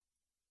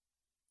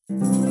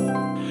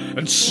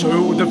And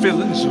so the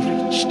villains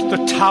reached the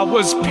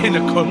tower's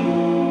pinnacle.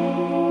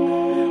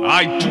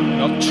 I do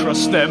not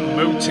trust their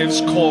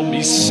motives, call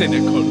me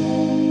cynical.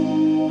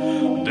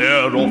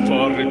 Their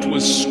offer, it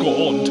was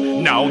scorned,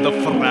 now the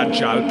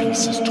fragile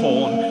piece is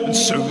torn, and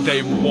so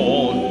they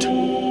warned.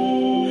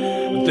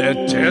 Their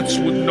deaths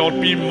would not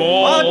be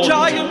mourned. A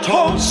giant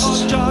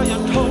host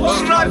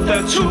arrived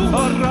there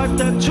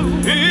too.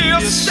 He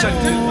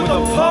ascended with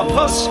a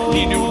purpose.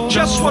 He knew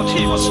just what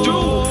he must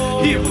do.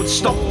 He would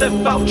stop their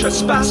foul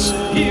trespass.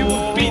 He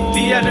would beat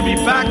the enemy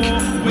back.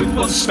 With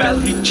one spell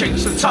he'd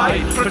change the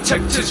tide,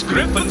 protect his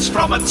griffins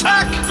from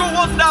attack. Go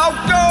on now,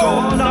 go! Go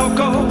on now,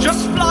 go!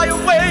 Just fly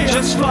away!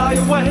 Just fly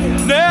away!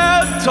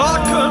 Ne'er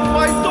darken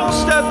my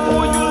doorstep,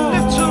 for you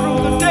live to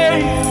rule the day.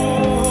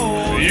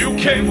 You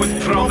came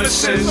with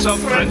promises of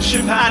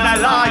friendship and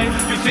ally.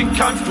 You think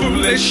I'm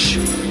foolish?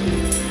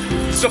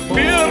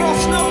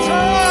 Zephyros knows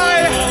I.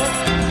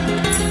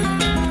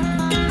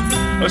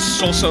 A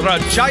sorcerer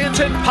giant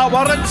in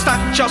power and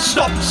stature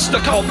stops the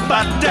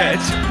combat dead.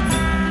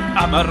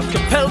 Amar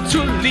compelled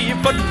to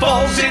leave but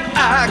falls in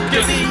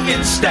agony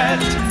instead.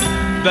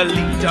 The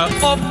leader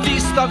of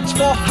these thugs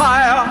for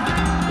hire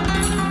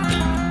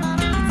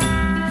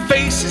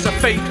faces a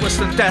fate worse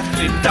than death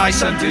in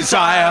dice and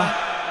desire.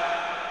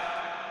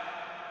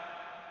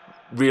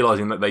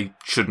 Realising that they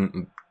shouldn't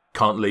and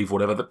can't leave,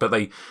 whatever, but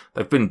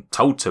they've been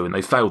told to, and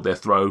they failed their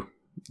throw,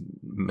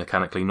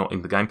 mechanically not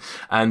in the game,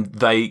 and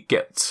they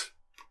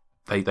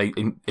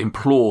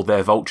implore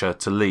their vulture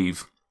to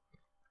leave,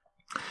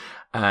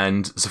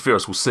 and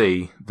Zephyros will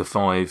see the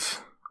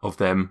 5 of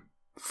them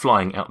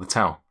flying out the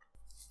tower.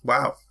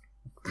 Wow.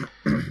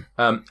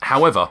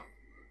 However,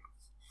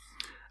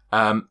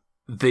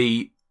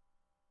 the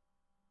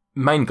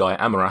main guy,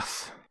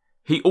 Amarath,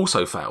 he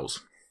also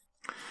fails.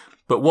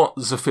 But what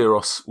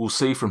Zephyros will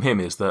see from him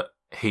is that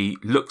he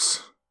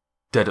looks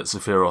dead at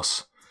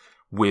Zephyros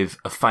with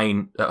a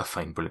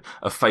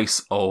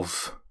face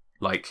of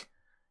like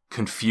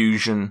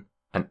confusion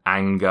and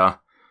anger,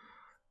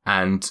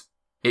 and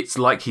it's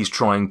like he's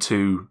trying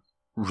to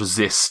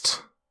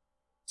resist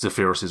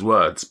Zephyros'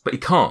 words, but he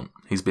can't.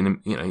 He's been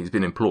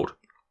implored,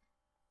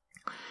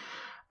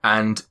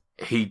 and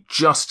he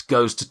just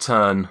goes to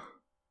turn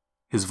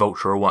his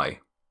vulture away,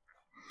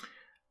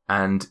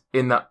 and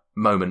in that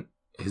moment,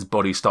 his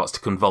body starts to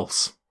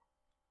convulse,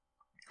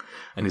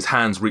 and his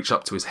hands reach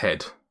up to his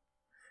head,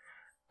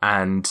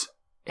 and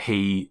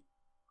he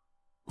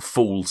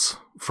falls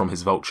from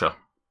his vulture,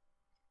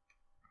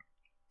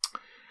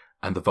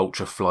 and the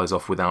vulture flies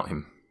off without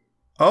him.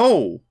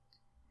 Oh.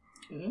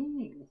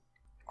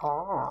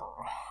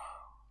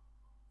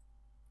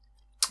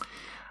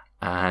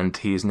 And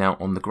he is now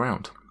on the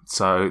ground.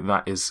 So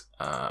that is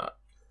so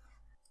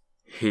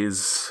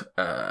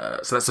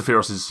that's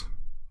Zephyros'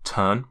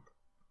 turn.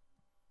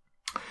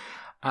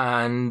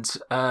 And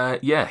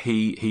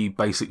he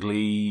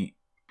basically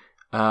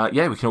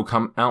we can all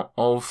come out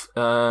of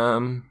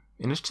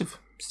initiative,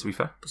 to be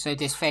fair. So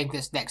this thing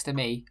that's next to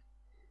me.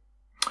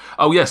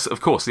 Oh yes,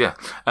 of course, yeah.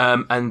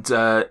 And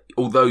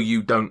although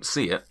you don't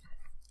see it,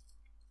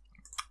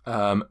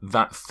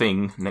 that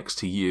thing next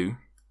to you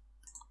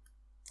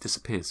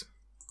disappears.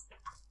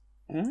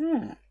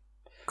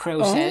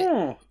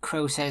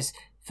 Crow says,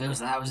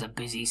 feels like that was a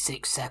busy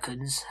 6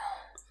 seconds.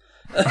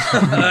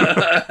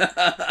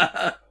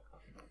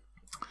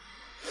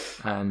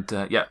 And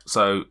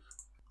so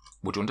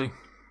what do you want to do?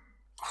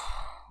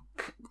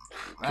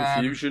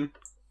 Confusion.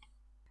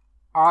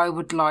 I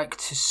would like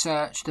to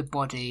search the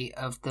body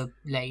of the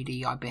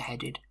lady I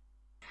beheaded.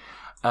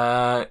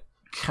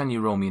 Can you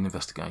roll me an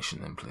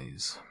investigation then,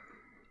 please?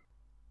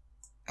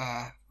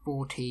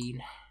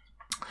 14.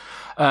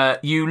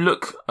 You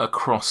look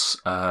across,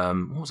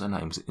 what was her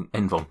name? Was it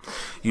Envon?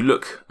 You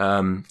look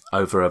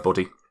over her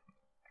body,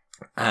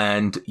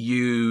 and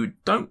you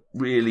don't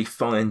really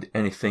find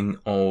anything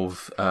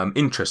of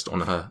interest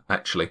on her,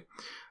 actually.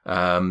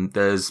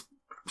 There's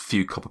a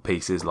few copper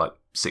pieces, like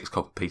 6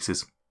 copper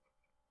pieces.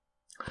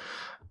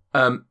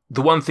 The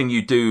one thing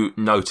you do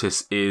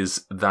notice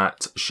is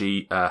that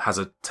she has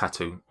a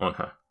tattoo on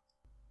her.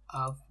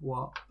 Of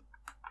what?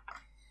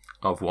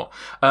 Of what?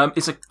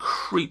 It's a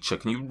creature.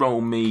 Can you roll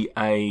me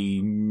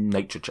a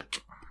nature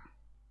check?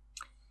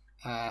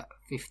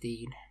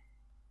 15.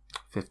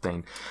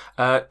 15.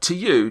 To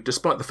you,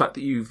 despite the fact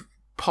that you've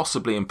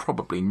possibly and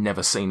probably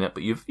never seen it,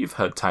 but you've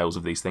heard tales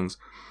of these things,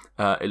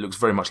 it looks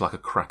very much like a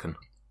kraken.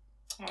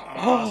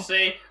 Oh,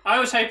 see, I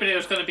was hoping it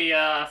was going to be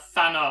a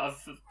fan art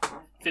of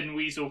Vin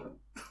Weasel.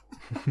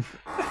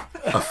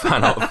 A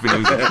fan art of Vin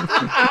Weasel.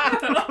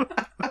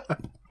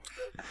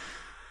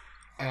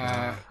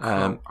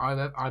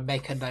 I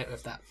make a note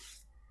of that.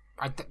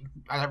 I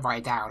don't write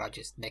it down, I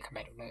just make a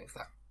mental note of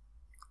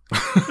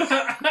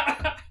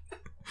that.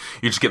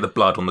 You just get the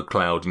blood on the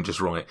cloud and just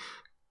write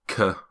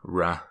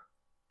K-ra,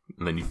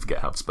 and then you forget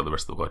how to spell the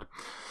rest of the word.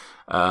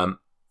 Okie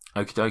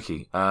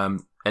dokie.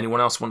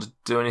 Anyone else want to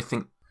do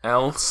anything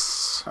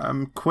else?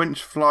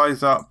 Quinch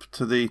flies up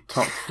to the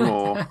top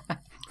floor.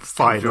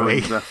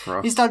 Finally.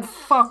 He's done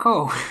fuck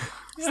all.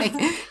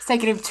 It's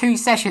taken him 2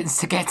 sessions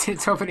to get to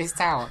the top of this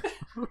tower.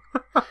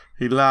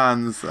 He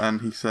lands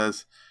and he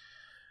says,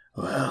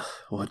 "Well,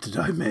 what did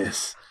I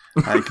miss?"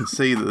 And you can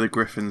see that the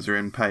griffins are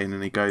in pain,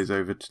 and he goes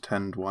over to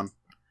tend one.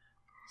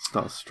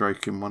 Starts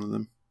stroking one of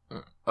them.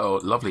 Oh,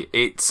 lovely.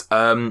 It's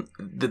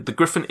the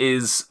griffin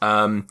is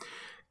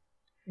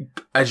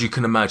as you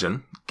can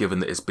imagine, given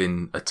that it's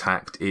been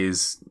attacked,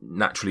 is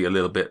naturally a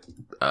little bit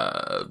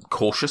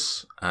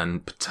cautious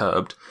and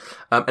perturbed,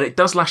 and it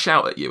does lash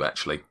out at you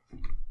actually.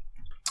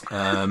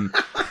 And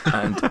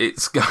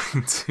it's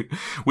going to.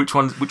 Which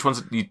ones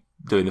are you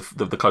doing?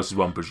 The closest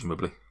one,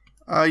 presumably.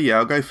 Yeah,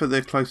 I'll go for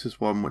the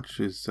closest one, which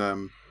is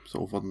sort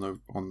of on the.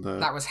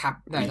 That was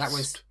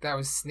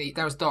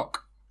that was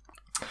Doc.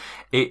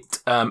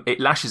 It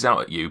lashes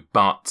out at you,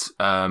 but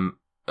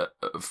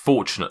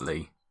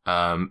fortunately,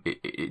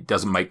 it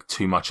doesn't make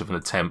too much of an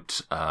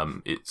attempt.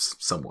 It's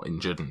somewhat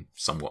injured and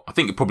somewhat. I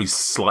think it probably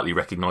slightly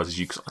recognises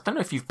you. 'Cause I don't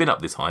know if you've been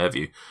up this high, have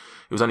you?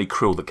 It was only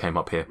Krill that came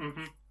up here.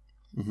 Mm-hmm.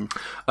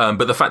 Mm-hmm.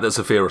 But the fact that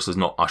Zephyrus has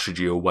not ushered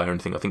you away or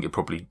anything, I think it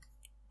probably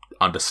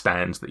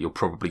understands that you're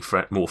probably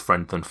more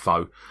friend than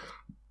foe.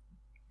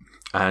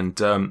 And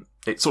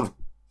it sort of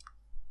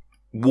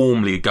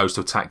warmly goes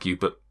to attack you,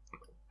 but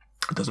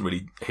it doesn't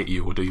really hit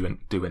you or do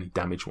any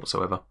damage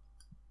whatsoever.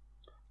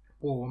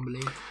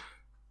 Warmly.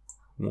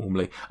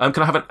 Can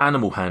I have an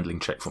animal handling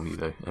check from you,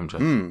 though,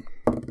 MJ?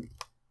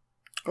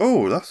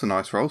 Oh, that's a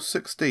nice roll.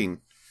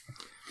 16.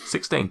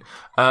 16.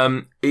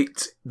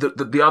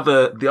 The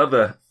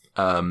other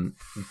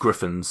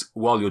griffins,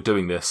 while you're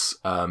doing this,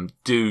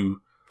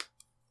 do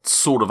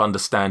sort of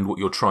understand what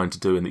you're trying to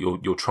do, and that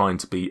you're trying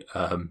to be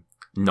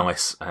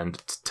nice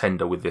and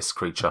tender with this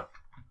creature.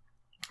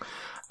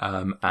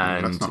 And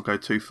let's not go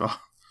too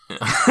far.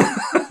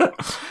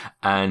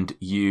 And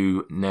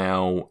you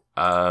now,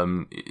 I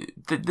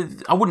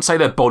wouldn't say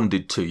they're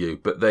bonded to you,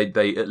 but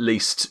they at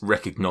least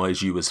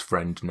recognise you as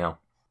friend now.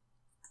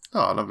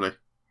 Oh, lovely.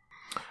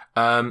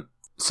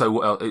 So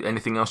what else,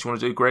 anything else you want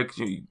to do, Greg?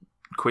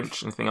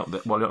 Quinch, anything up there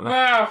while you're up there?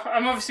 Well,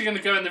 I'm obviously going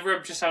to go in the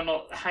room just so I'm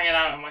not hanging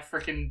out on my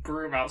freaking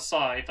broom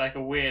outside like a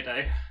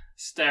weirdo,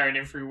 staring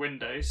in through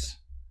windows.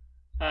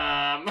 So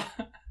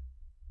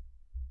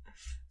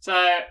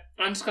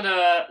I'm just going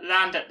to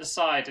land at the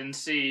side and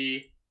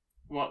see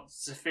what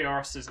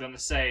Zephyrus is going to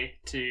say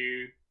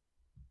to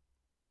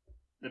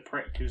the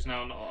prick who's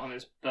now not on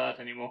his bird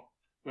anymore.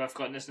 Who I've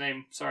forgotten his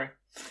name, sorry.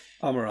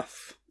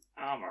 Amaroth.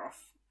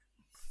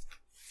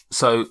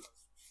 So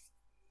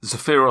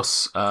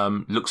Zephyrus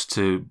looks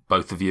to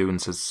both of you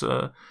and says,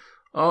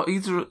 "Are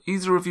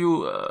either of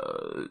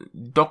you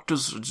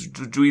doctors?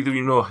 Do either of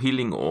you know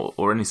healing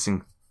or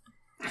anything?"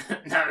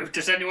 No,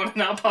 does anyone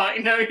in our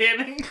party know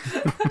healing?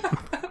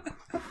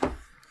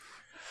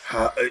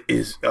 Are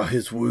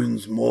his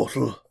wounds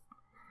mortal?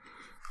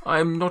 I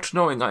am not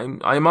knowing.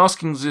 I am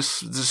asking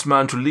this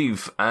man to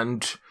leave,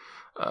 and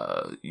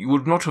you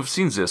would not have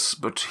seen this,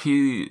 but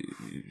he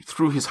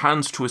threw his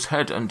hands to his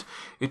head, and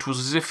it was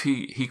as if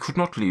he could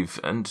not leave.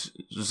 And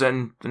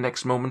then the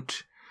next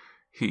moment,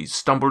 he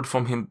stumbled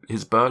from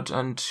his bird,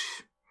 and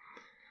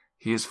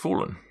he has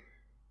fallen.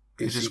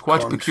 It is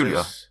quite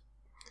peculiar.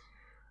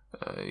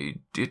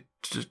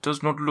 It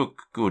does not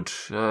look good.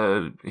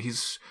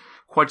 He's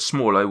quite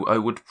small. I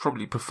would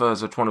probably prefer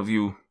that one of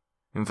you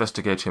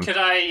investigate him. Could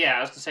I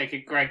was going to say,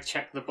 could Greg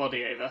check the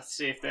body over to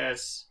see if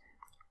there's...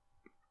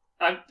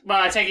 well,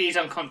 I take it he's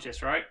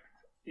unconscious, right?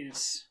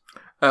 He's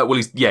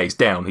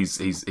down. He's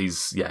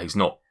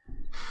not...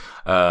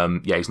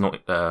 he's not...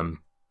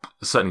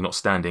 certainly not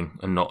standing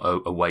and not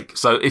awake.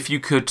 So if you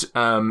could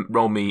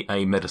roll me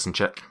a medicine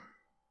check.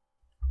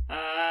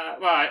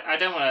 Well, I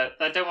don't want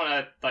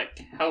to like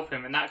help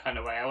him in that kind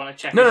of way. I want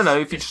to check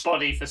his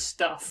body for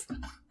stuff.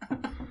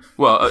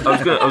 Well,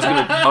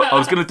 I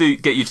was gonna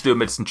get you to do a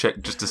medicine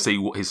check just to see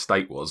what his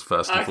state was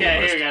first.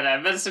 Okay, here we go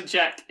then. Medicine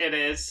check. It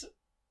is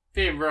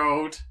being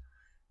rolled.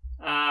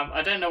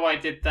 I don't know why I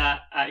did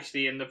that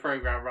actually in the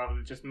program rather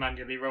than just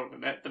manually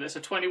rolling it, but it's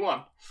a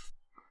 21.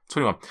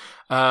 21.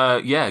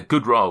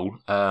 Good roll.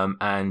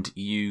 And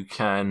you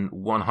can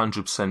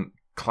 100%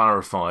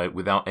 clarify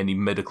without any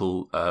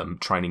medical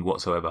training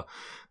whatsoever.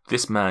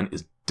 This man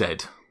is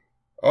dead.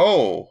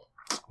 Oh.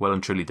 Well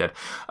and truly dead.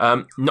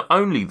 Not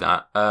only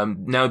that,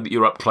 now that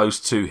you're up close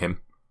to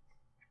him,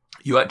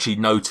 you actually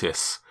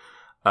notice,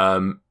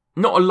 not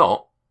a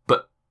lot,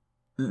 but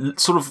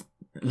sort of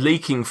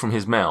leaking from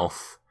his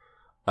mouth,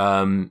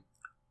 a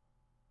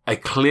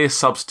clear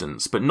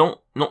substance, but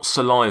not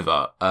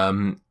saliva.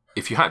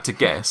 If you had to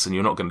guess, and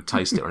you're not going to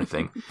taste it or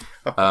anything,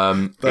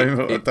 don't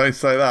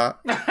say that.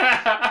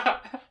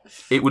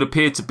 It would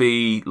appear to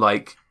be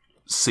like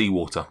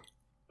seawater.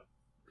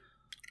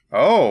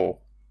 Oh.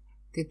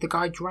 Did the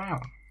guy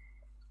drown?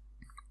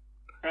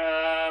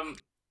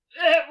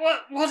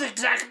 What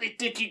exactly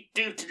did you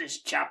do to this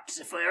chap,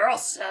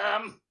 Zephyrus?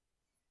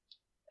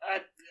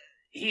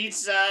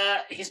 He's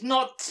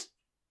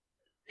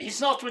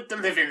not with the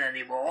living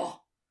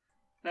anymore.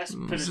 Let's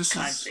put it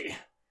kindly.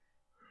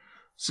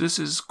 This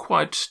is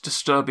quite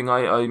disturbing.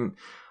 I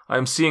I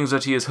am seeing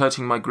that he is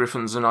hurting my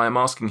griffins, and I am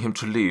asking him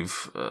to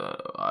leave.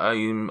 I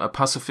am a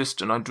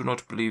pacifist, and I do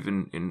not believe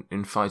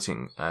in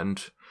fighting.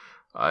 And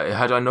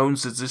had I known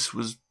that this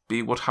was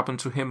be what happened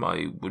to him,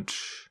 I would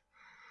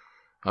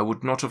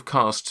not have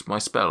cast my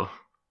spell.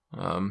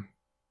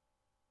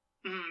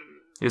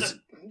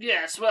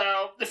 Yes,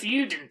 well, if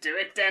you didn't do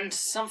it, then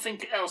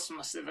something else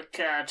must have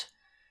occurred.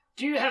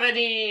 Do you have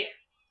any...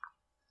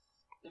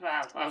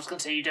 Well, I was going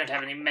to say you don't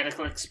have any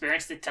medical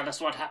experience to tell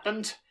us what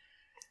happened.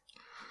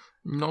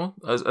 No,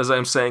 as I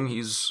am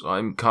saying,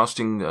 I'm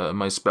casting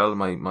my spell,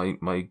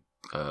 my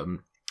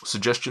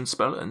suggestion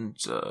spell, and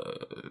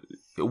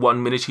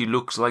 1 minute he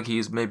looks like he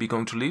is maybe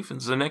going to leave,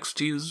 and the next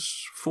he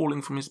is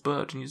falling from his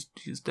bird and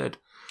he's dead.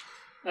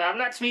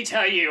 Let me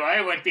tell you,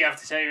 I won't be able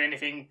to tell you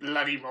anything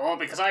bloody more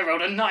because I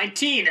rolled a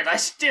 19 and I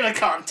still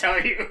can't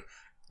tell you.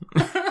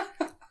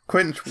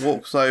 Quinch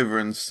walks over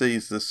and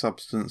sees the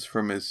substance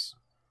from his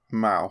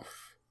mouth.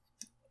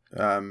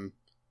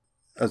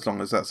 As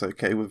long as that's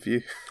okay with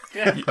you.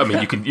 Yeah. I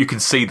mean, you can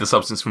see the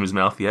substance from his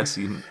mouth. Yes,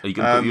 are you going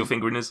to put your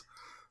finger in his?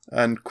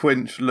 And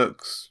Quinch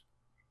looks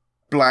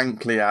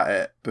blankly at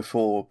it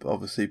before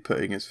obviously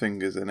putting his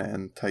fingers in it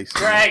and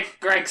tasting it.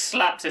 Greg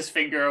slapped his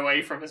finger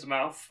away from his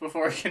mouth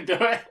before he can do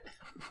it.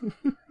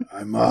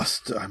 I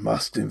must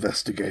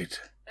investigate.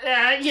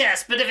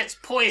 Yes, but if it's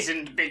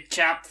poisoned, big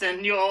chap,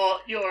 then you'll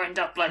end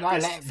up like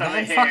this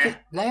fella here.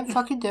 Let him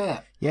fucking do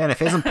it. Yeah, and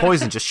if it isn't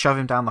poison, just shove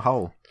him down the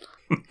hole.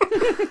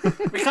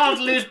 We can't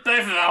lose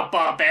both of our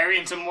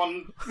barbarians in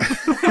one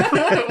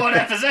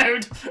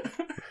episode.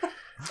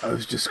 I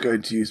was just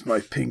going to use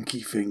my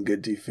pinky finger.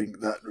 Do you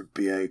think that would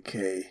be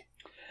okay?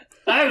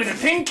 Oh, the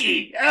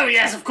pinky! Oh,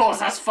 yes, of course,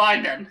 that's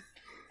fine then.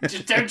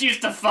 Just don't use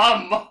the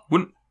thumb.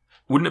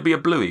 Wouldn't it be a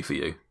bluey for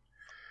you?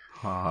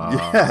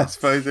 Yeah, I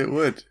suppose it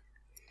would.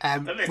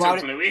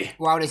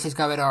 While this is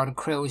going on,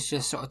 Krill's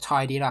just sort of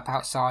tidying up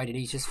outside, and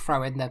he's just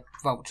throwing the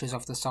vultures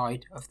off the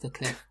side of the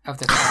cliff of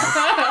the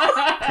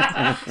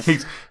cloud.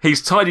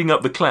 he's tidying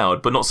up the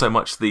cloud, but not so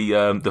much the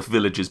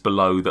villagers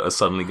below that are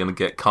suddenly going to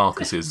get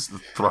carcasses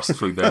thrust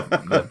through their...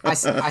 I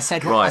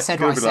said what I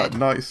said. Like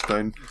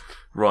Nightstone.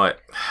 Right,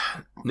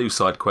 new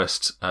side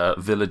quest: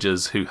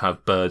 villagers who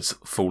have birds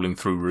falling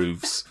through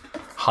roofs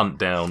hunt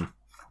down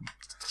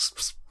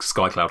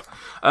Skycloud.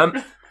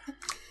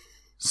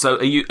 So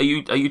are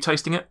you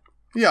tasting it?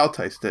 Yeah, I'll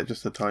taste it.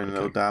 Just a tiny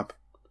little dab.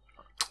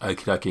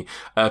 Okie dokie.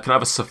 Can I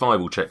have a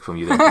survival check from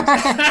you then,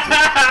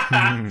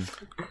 please?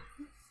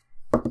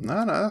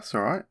 No, that's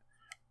all right.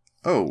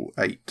 Oh,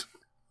 8.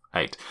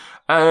 8.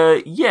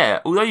 Yeah,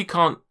 although you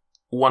can't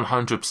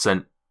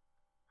 100%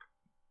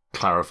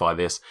 clarify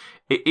this,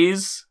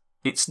 it's...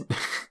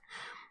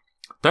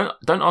 Don't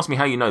ask me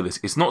how you know this.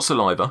 It's not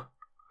saliva.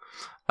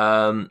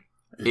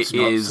 It's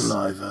not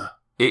saliva.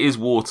 It is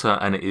water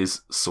and it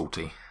is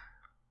salty.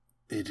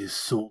 It is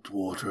salt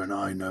water, and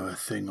I know a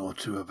thing or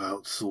two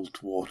about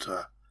salt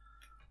water.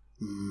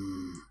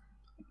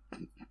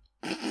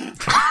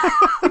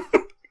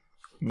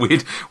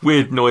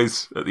 Weird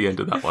noise at the end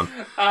of that one.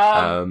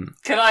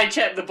 Can I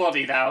check the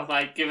body now?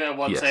 Like, give it a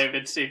once over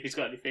and see if he's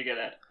got anything in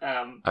it.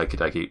 Okie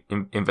dokie.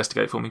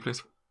 Investigate for me,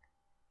 please.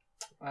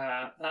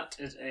 That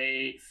is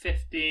a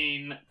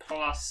 15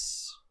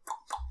 plus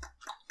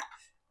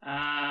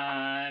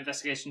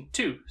investigation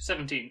 2,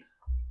 17.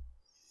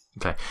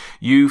 Okay.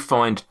 You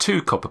find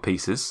 2 copper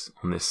pieces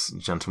on this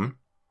gentleman.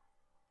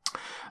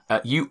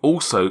 You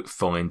also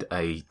find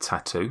a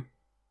tattoo.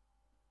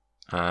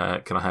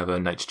 Can I have a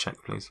nature check,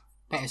 please?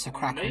 Bet it's a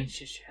kraken.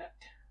 Nature check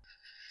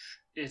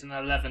is an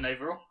 11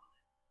 overall.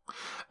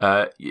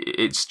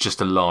 It's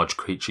just a large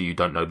creature. You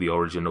don't know the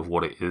origin of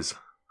what it is.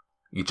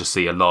 You just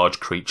see a large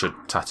creature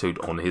tattooed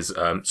on his...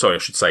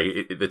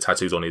 the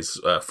tattoo's on his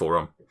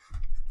forearm.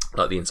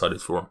 Like the inside of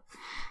his forearm.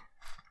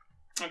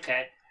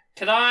 Okay.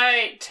 Can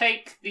I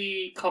take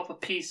the copper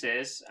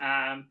pieces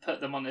and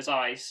put them on his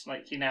eyes?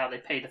 Like, you know how they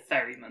pay the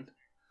ferryman?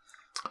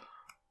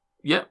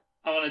 Yep.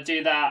 I want to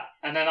do that,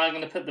 and then I'm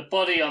going to put the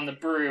body on the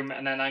broom,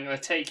 and then I'm going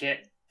to take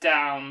it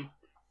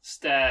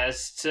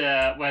downstairs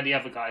to where the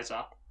other guys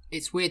are.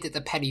 It's weird that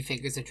the penny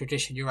finger's a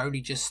tradition you're only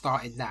just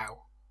starting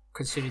now,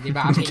 considering the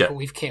amount of people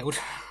we've killed.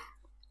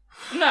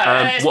 No,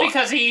 it's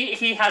because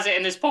he has it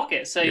in his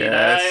pocket, so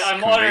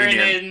I'm honouring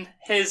in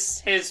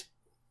his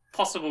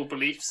possible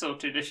beliefs or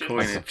traditions.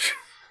 Coinage.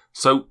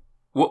 So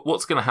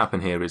what's going to happen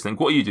here is then,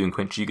 what are you doing,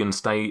 Quinch? Are you going to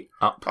stay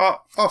up?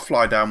 I'll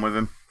fly down with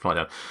him. Fly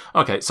down.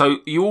 Okay, so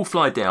you all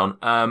fly down,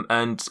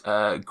 and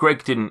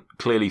Greg didn't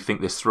clearly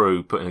think this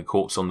through, putting a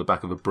corpse on the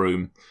back of a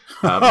broom,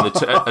 and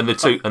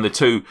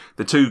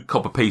the two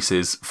copper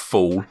pieces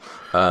fall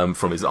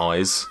from his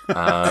eyes.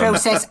 Krill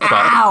says,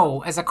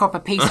 "Ow!" as a copper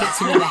piece hits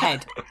him in the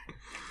head.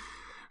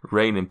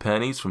 Raining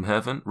pennies from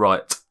heaven.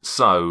 Right.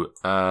 So,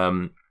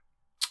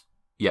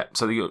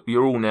 so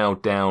you're all now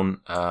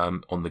down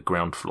on the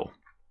ground floor.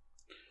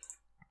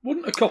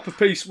 Wouldn't a copper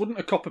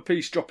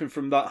piece dropping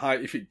from that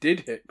height if it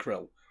did hit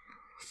Krill?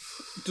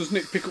 Doesn't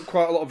it pick up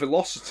quite a lot of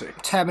velocity?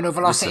 Terminal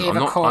velocity of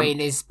a coin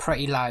is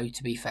pretty low,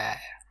 to be fair.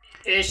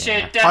 It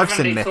should I've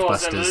seen definitely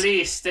cause at Mythbusters.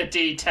 least a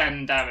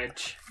D10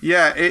 damage.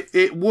 Yeah,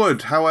 it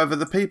would. However,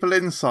 the people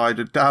inside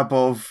are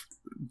Dabov,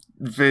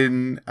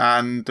 Vin,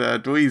 and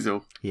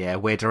Dweezil. Yeah,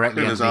 we're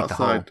directly Who's underneath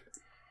outside.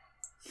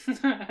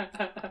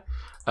 the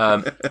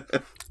hole.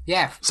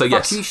 Yeah. So, fuck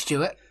yes. you,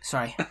 Stuart.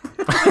 Sorry.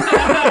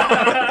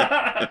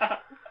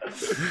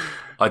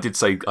 I did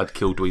say I'd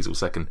kill Dweezil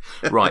second.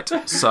 Right,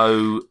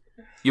 so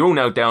you're all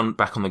now down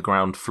back on the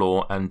ground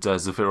floor, and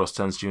Zephyros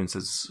turns to you and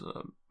says,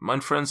 "My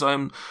friends, I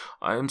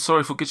am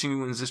sorry for getting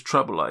you in this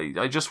trouble.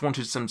 I just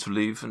wanted them to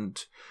leave,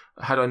 and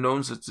had I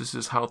known that this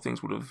is how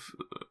things would have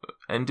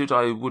ended,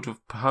 I would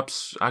have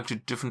perhaps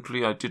acted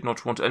differently. I did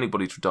not want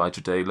anybody to die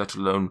today, let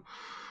alone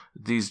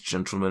these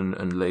gentlemen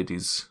and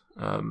ladies.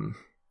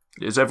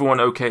 Is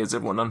everyone okay? Is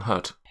everyone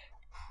unhurt?"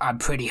 I'm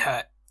pretty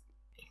hurt.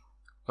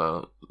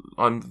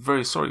 I'm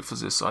very sorry for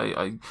this.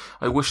 I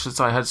wish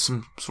that I had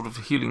some sort of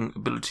healing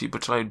ability,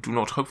 but I do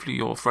not. Hopefully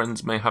your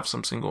friends may have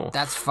something, or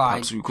That's fine.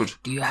 perhaps you could.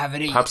 Do you have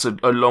any Perhaps a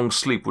long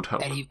sleep would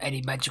help.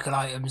 any magical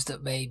items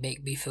that may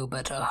make me feel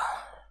better?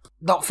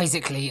 Not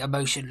physically,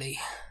 emotionally.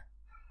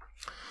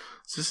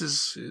 It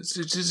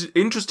is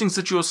interesting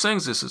that you are saying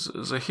this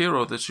as a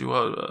hero, that you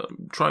are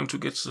trying to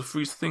get the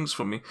free things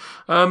from me.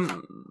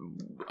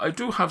 I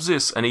do have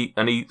this, and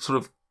he sort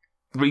of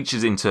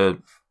reaches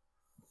into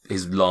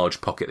his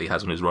large pocket that he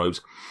has on his robes,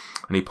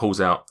 and he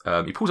pulls out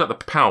the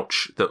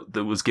pouch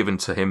that was given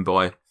to him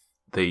by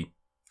the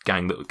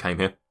gang that came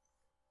here,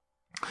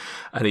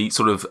 and he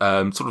sort of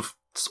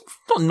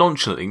not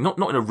nonchalantly, not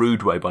in a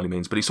rude way by any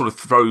means, but he sort of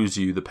throws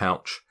you the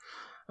pouch,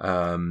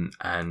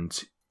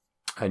 and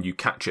you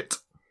catch it.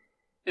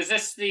 Is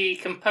this the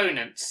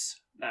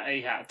components that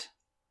he had?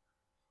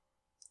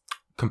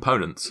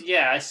 Components.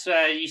 Yeah, I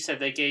swear you said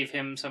they gave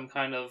him some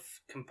kind of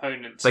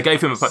components. They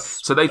gave him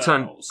so they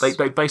spells.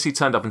 they basically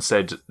turned up and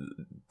said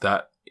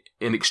that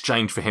in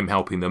exchange for him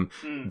helping them,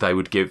 he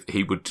would give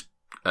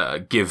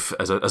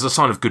as a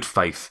sign of good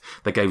faith.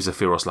 They gave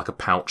Zephyros like a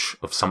pouch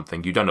of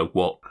something. You don't know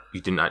what.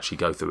 You didn't actually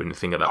go through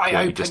anything at that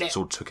point. You just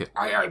sort of took it.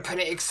 I open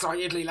it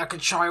excitedly like a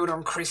child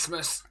on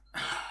Christmas.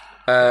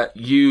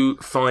 You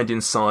find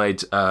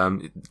inside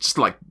just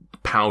like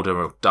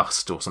powder or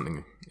dust or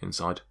something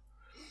inside.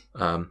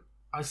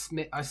 I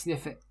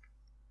sniff it.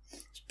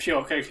 It's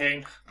pure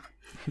cocaine.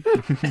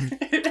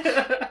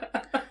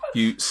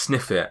 You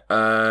sniff it.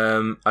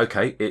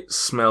 Okay, it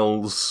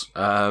smells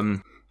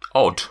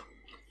odd.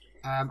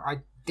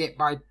 I dip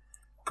my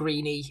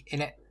greenie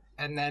in it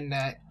and then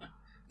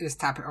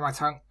just tap it on my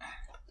tongue.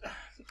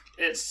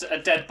 It's a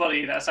dead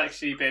body that's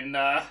actually been.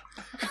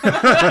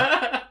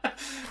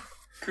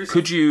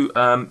 Could you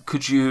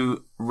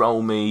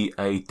roll me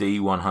a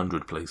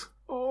D100, please?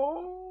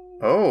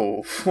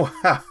 Oh,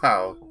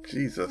 wow.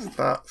 Jesus,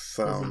 that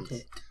sounds...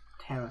 Isn't it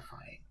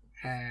terrifying?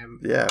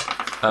 Yeah,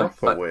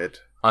 proper weird.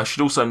 I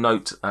should also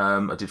note,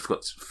 I did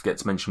forget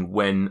to mention,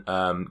 when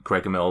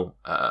Gregamel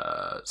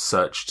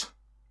searched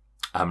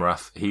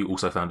Amarath, he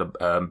also found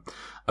a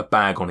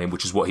bag on him,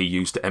 which is what he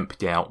used to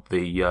empty out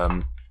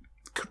the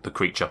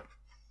creature.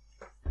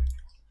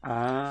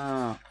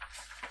 Ah.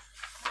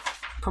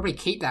 Probably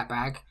keep that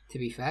bag, to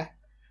be fair.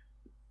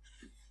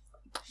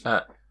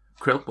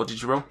 Krill, what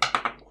did you roll?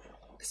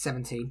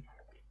 17.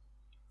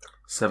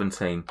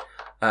 17.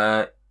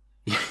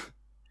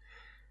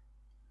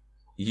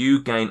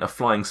 You gain a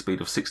flying speed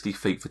of 60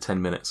 feet for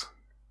 10 minutes.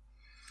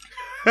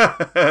 He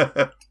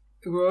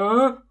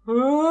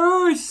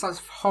starts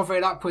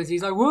hovering upwards.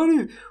 He's like,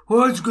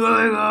 what's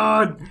going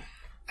on?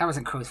 That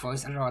wasn't Crow's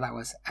voice. I don't know what that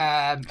was.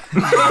 I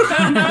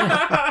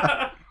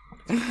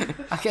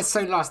get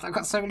so lost. I've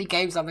got so many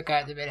games on the go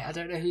at the minute. I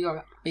don't know who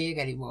I'm being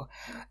anymore.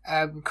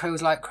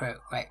 Crow's like Crow.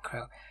 Wait,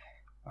 Crow.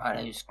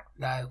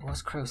 No,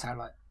 what's Crow sound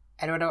like?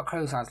 Anyone know what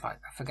Crow sounds like?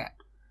 I forget.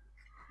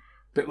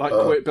 Bit like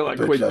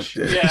Quinch.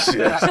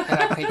 Yeah.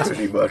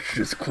 Pretty much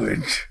just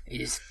Quinch.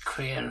 It's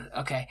Krill.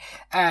 Okay.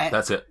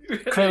 That's it.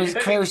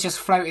 Krill's just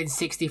floating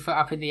 60 foot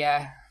up in the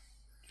air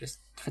just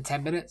for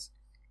 10 minutes.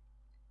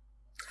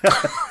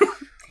 Catch you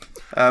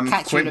in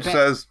a Quinch bit.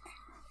 says,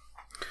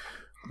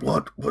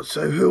 What?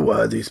 So who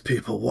were these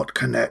people? What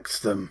connects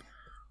them?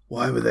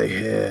 Why were they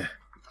here?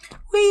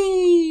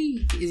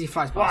 Whee! As he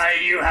flies past. Why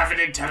you having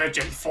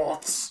intelligent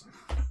thoughts?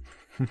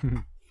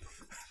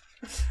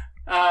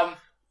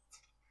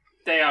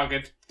 They are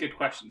good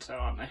questions, though,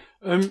 aren't they?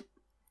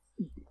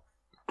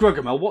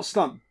 Gregamel, what's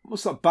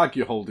that bag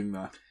you're holding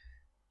there?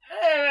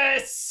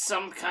 It's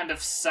some kind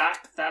of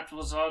sack that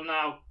was on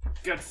our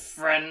good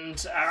friend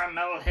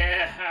Aramel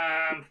here.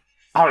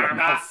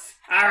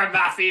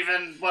 Aramath,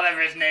 even,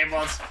 whatever his name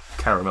was.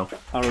 Caramel.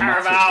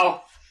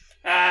 Caramel.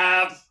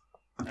 I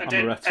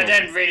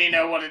don't really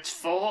know what it's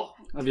for.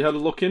 Have you had a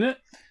look in it?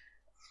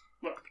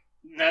 Well,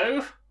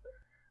 no.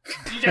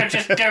 You don't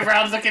just go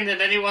around looking at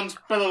anyone's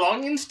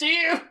belongings, do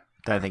you?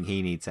 Don't think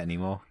he needs any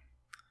more.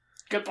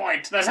 Good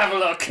point. Let's have a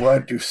look.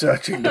 Weren't you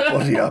searching the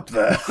body up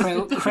there?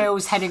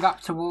 Krill's heading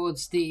up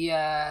towards the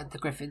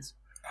Griffins.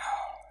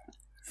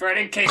 For an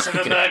in case of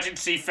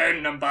emergency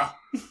phone number.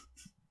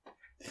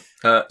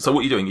 So what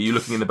are you doing? Are you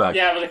looking in the bag?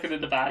 Yeah, we're looking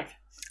in the bag.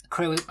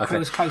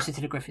 Krill's closer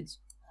to the griffins.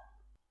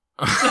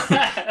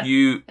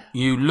 You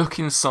look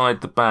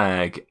inside the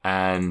bag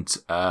and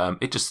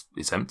it's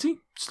empty.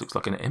 Just looks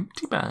like an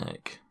empty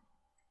bag.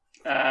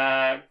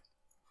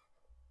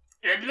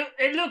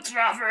 It looks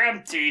rather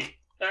empty.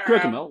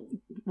 Gregamel,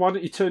 why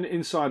don't you turn it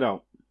inside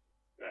out?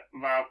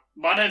 Well,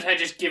 why don't I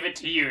just give it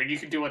to you and you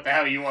can do what the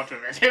hell you want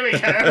with it? Here we go.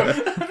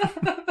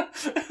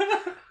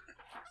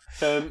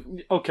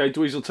 Okay,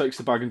 Dweezil takes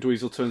the bag and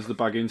Dweezil turns the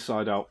bag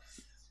inside out.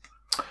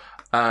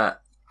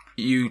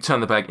 You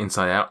turn the bag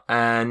inside out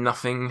and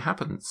nothing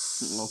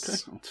happens. Okay,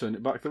 I'll turn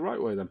it back the right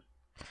way then.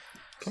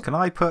 Can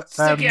I put...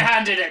 Stick your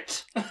hand in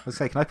it.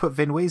 Can I put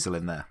Vin Weasel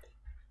in there?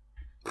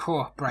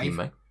 Poor You brave.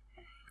 may.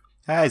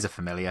 He's a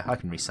familiar. I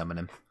can resummon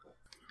him.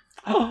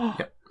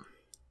 Yep.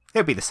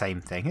 It'll be the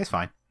same thing. It's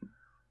fine.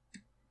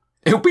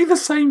 It'll be the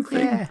same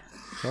thing. Yeah.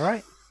 It's all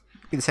right.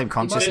 Be the same Vin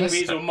consciousness.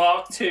 Weasel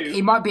Mark II.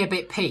 He might be a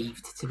bit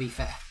peeved, to be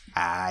fair.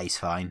 He's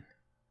fine.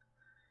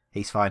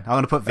 He's fine. I'm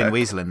going to put Vin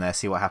Weasel in there,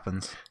 see what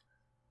happens.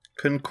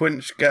 Can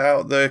Quinch get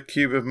out the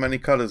cube of many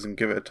colours and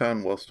give it a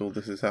turn whilst all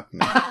this is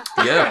happening?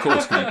 Yeah, of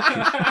course.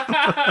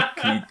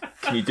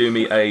 Can you do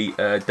me a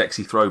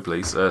Dexy throw,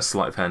 please?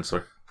 Sleight of hand,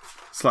 sorry.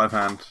 Sleight of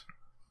hand.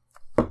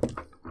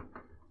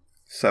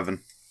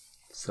 7.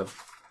 So,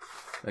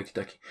 okie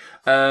dokie.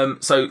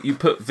 So you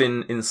put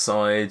Vin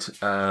inside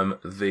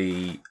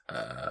the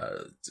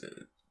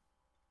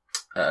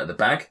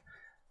bag,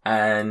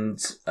 and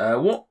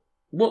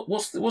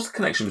what's the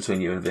connection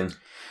between you and Vin?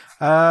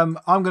 I'm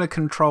going to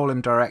control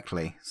him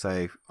directly,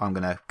 so I'm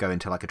going to go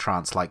into like a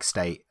trance-like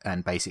state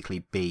and basically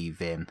be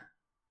Vin.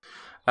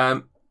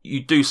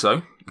 You do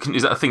so.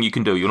 Is that a thing you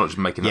can do? You're not just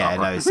making that up,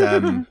 right? It's,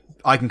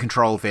 I can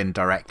control Vin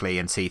directly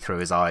and see through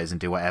his eyes and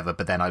do whatever,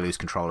 but then I lose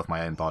control of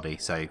my own body.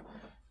 So,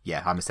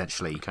 yeah, I'm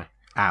essentially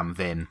am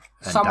Vin.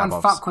 And Someone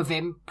Davos. fuck with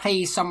him.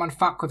 Please, someone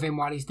fuck with him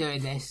while he's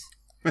doing this.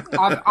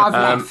 I've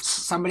left.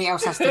 Somebody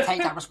else has to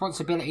take that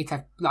responsibility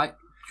to, like,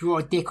 draw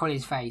a dick on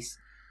his face.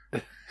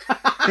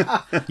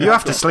 You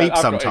have to sleep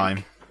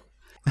sometime.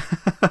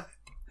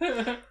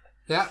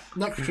 Yeah,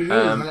 next to you,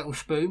 my little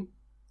spoon.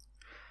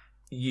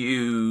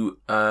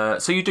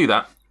 So you do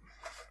that,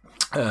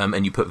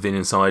 and you put Vin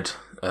inside,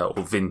 or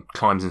Vin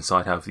climbs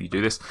inside, however you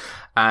do this,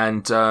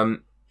 and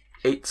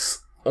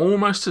it's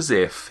almost as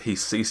if he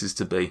ceases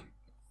to be.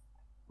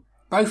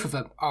 Both of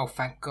them. Oh,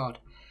 thank God.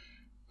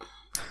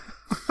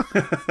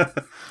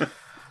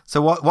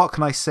 So what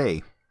can I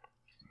see?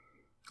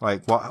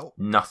 Like what?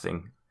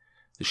 Nothing.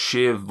 The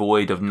sheer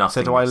void of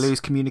nothing. So do I lose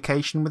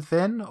communication with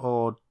Vin,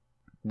 or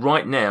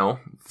right now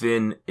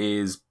Vin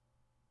is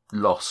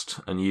lost,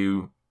 and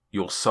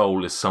your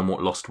soul is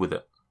somewhat lost with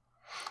it.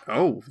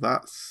 Oh,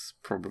 that's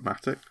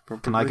problematic.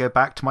 Probably. can I go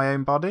back to my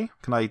own body?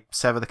 Can I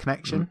sever the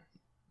connection?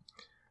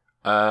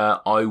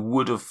 I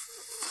would have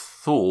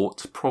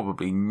thought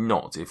probably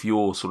not if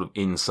you're sort of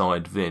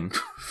inside Vin.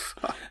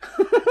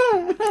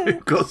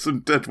 You've got some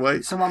dead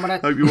weight. Someone wanna...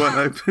 Hope you weren't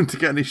open to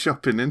get any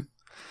shopping in.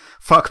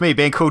 Fuck me,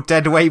 being called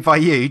dead weight by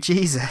you,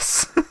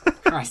 Jesus.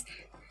 Christ.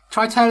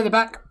 Try turning the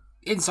back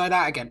inside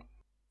out again.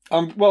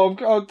 I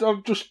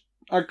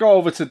go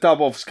over to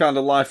Dabov's kind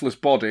of lifeless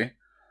body,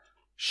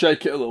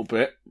 shake it a little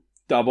bit.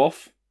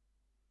 Dabov.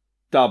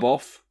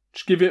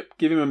 Just give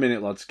him a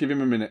minute, lads. Give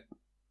him a minute.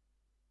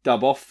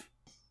 Dabov.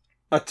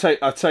 I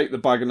take the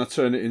bag and I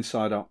turn it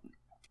inside out.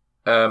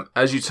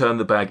 As you turn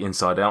the bag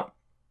inside out,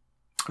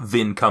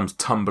 Vin comes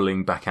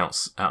tumbling back out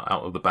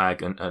of the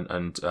bag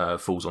and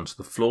falls onto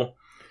the floor.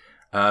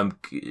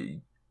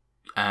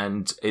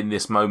 And in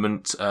this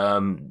moment,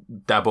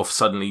 Dabov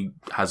suddenly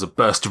has a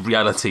burst of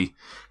reality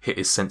hit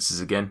his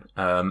senses again,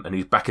 and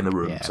he's back in the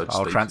room. Yeah, so to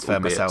I'll speak, transfer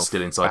albeit myself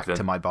still inside back Vin.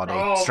 to my body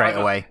Oh straight my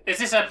God. away. Is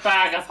this a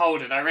bag of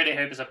holding? I really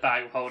hope it's a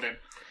bag of holding.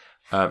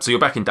 So you're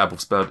back in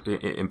Dabov's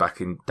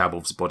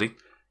body.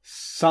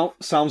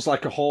 Sounds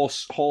like a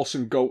horse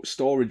and goat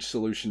storage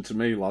solution to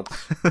me, lads.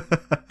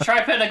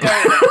 Try putting a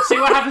goat in it. See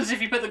what happens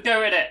if you put the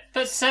goat in it.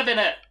 Put Seb in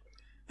it.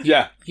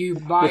 Yeah. You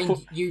mind?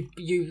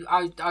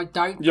 I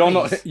don't. You're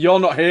please.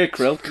 not here, Krill.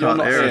 You're Can't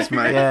not hear here. us,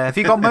 mate. Yeah, have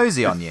you got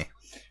Mosey on you?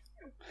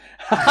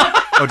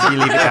 Or did you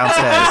leave it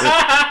downstairs?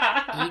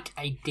 Eat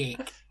a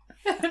dick.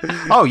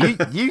 Oh,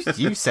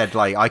 you said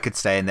like I could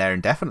stay in there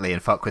indefinitely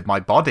and fuck with my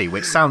body,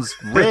 which sounds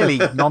really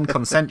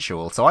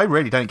non-consensual. So I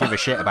really don't give a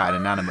shit about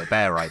an inanimate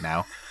bear right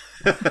now.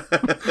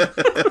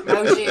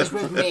 Rosie is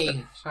with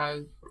me,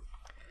 so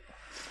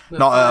we're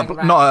Not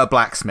flying around. a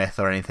blacksmith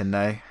or anything,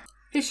 no.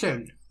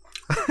 Listen,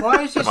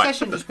 why has this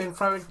session just been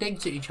throwing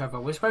digs at each other?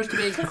 We're supposed to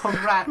be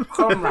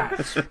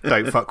comrades.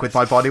 Don't fuck with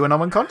my body when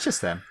I'm unconscious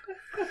then.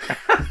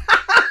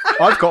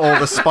 I've got all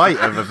the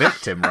spite of a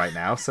victim right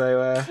now,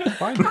 so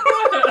fine.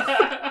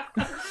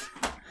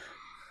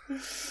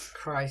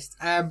 Christ.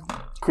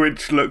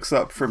 Quinch looks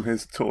up from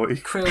his toy.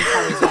 Krill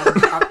carries on.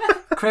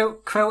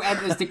 Krill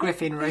enters the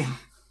Griffin room.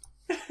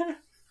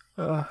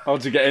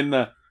 How'd you get in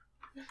there?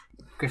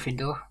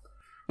 Gryffindor.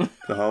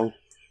 The hole.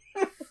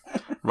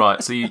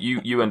 Right, so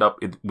you end up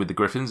with the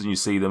Griffins, and you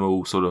see them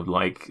all sort of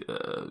like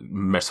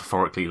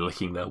metaphorically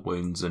licking their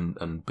wounds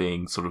and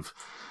being sort of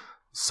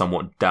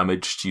somewhat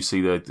damaged. You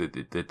see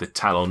the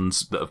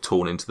talons that have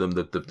torn into them,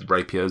 the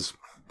rapiers,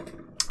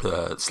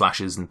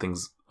 slashes and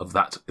things of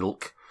that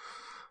ilk.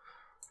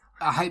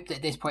 I hope that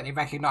at this point they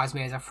recognise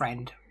me as a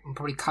friend. I'm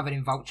probably covered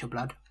in vulture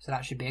blood, so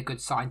that should be a good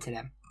sign to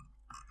them.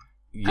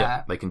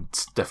 Yeah, they can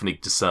definitely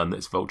discern that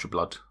it's vulture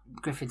blood.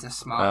 Griffins are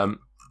smart.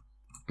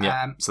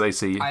 So they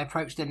see you. I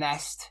approach the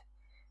nest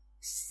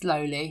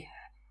slowly,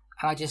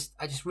 and I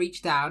just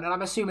reach down, and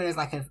I'm assuming there's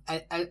like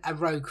a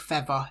rogue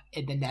feather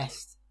in the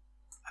nest,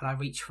 and I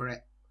reach for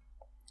it,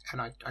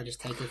 and I just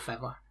take the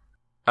feather.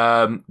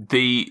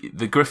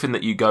 The griffin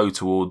that you go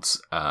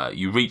towards,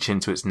 you reach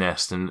into its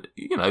nest, and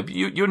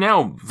you're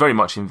now very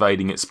much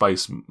invading its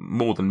space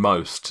more than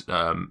most.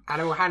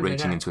 Animal handling,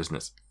 reaching into its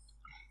nest.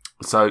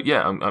 So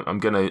yeah, I'm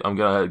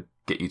gonna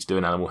get you to do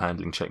an animal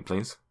handling check,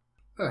 please.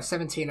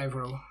 17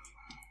 overall.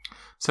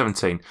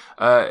 17.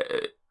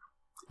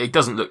 It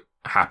doesn't look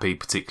happy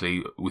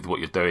particularly with what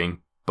you're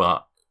doing,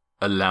 but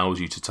allows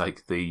you to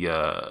take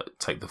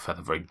the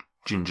feather very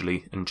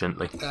gingerly and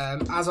gently.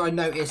 As I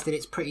notice that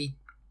it's pretty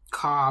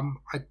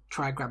calm, I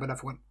try and grab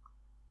another one.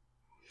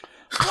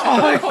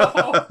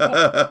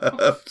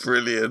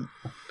 Brilliant.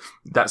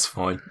 That's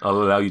fine.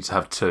 I'll allow you to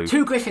have 2.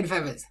 2 griffin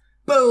feathers.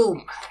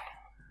 Boom.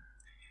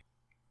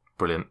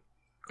 Brilliant.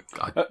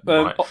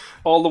 Right.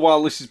 All the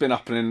while this has been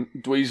happening,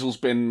 Dweezil's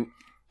been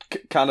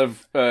kind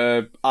of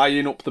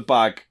eyeing up the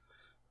bag,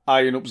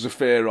 eyeing up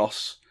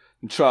Zephyros,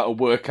 and trying to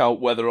work out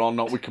whether or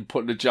not we can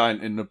put the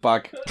giant in the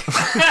bag.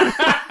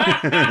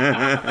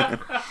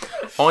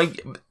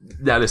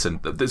 Now listen.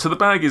 So the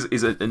bag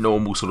is a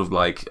normal sort of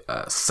like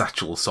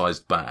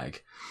satchel-sized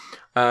bag.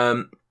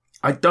 I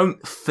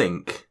don't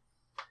think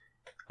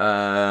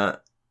it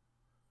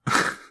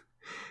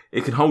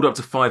can hold up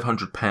to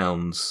 500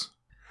 pounds.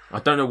 I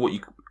don't know what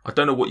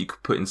you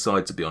could put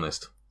inside, to be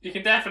honest. You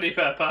can definitely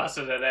put a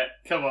person in it.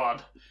 Come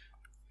on.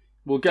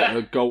 We'll get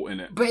a goat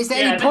in it. But is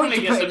there any point to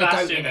putting a goat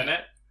Sebastian in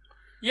it?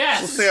 Yes.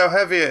 We'll see how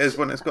heavy it is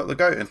when it's got the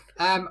goat in.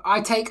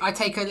 I take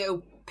a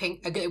little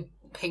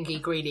pinky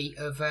greeny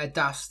of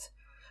dust,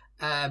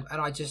 and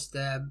I just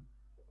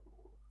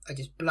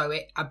blow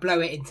it. I blow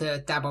it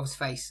into Dabov's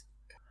face.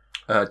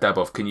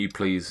 Dabov, can you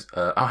please?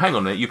 Hang on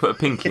a minute. You put a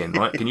pinky in,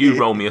 right? Can you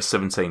roll me a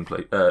 17,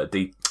 please?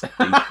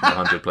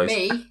 D100,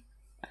 please. Me.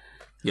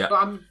 Yeah.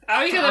 How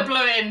are you going to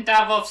blow it in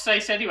Davov's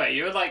face anyway?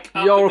 You were like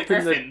up You're with the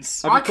up in the-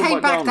 griffins. Have you I come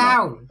came back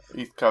down.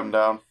 He's come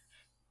down.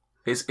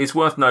 It's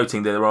worth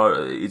noting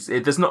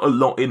that there's not a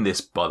lot in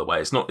this, by the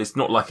way. It's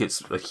not like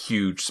it's a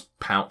huge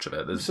pouch of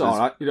it. It's all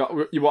right.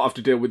 You won't have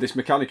to deal with this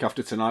mechanic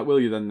after tonight,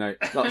 will you? Then, Nate?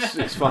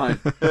 It's fine.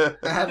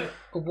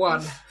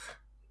 1.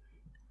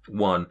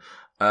 1.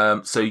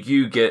 So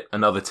you get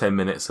another 10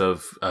 minutes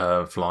of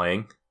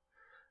flying.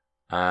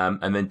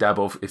 And then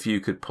Dabov, if you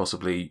could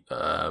possibly,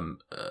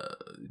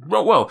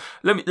 well,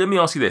 let me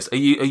ask you this: Are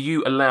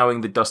you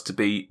allowing the dust to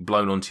be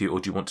blown onto you, or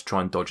do you want to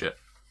try and dodge it?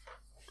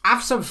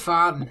 Have some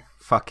fun.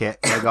 Fuck it.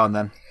 Yeah, go on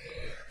then.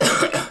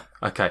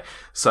 Okay,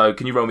 so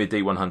can you roll me a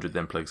D100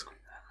 then, please?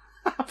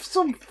 Have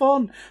some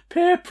fun.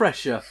 Peer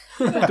pressure.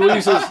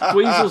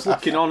 Dweezil's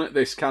looking on at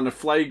this kind of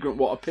flagrant,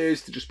 what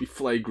appears to just be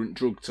flagrant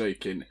drug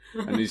taking,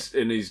 and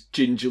his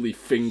gingerly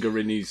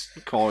fingering his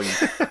coin.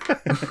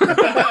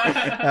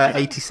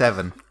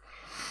 87.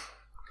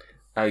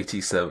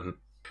 87.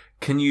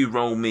 Can you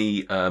roll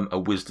me a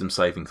wisdom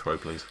saving throw,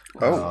 please?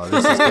 Oh,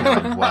 this is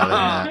going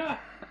well, isn't it?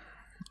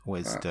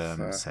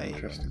 Wisdom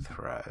saving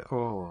throw.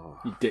 Oh.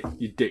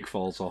 Your dick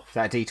falls off. Is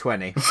that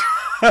D20?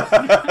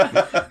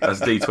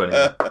 That's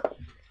D20.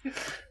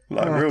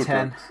 Like real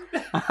 10.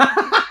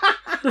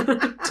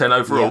 10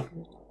 overall.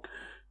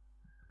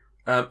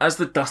 Yeah. As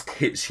the dust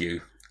hits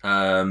you,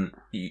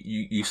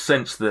 you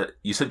sense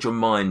your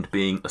mind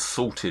being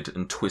assaulted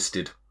and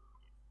twisted,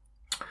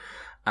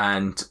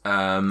 and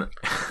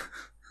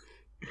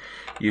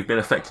you've been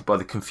affected by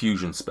the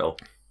confusion spell.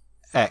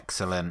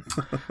 Excellent.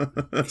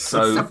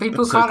 So Some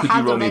people can't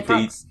handle their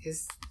drugs.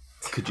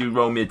 Could you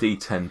roll me a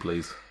D10,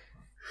 please?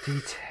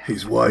 D10.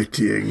 He's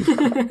waiting.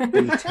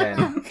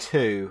 D10.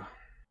 2.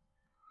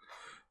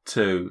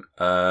 2.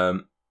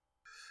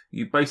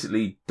 You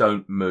basically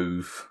don't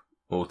move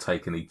or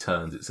take any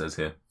turns. It says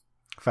here.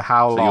 For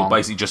how long? So you're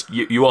basically just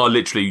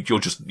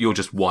you're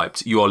just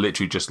wiped. You are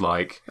literally just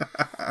like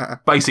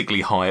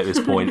basically high at this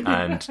point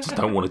and just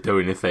don't want to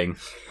do anything.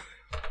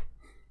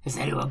 Has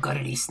anyone got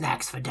any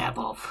snacks for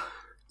Dabov?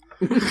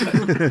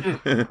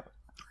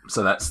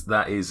 So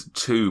that is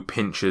 2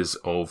 pinches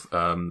of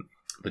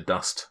the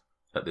dust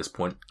at this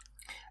point.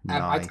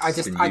 Nice.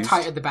 I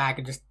tighten the bag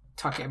and just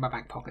tuck it in my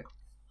back pocket.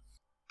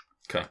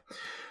 Okay.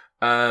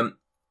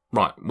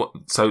 Right.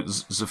 So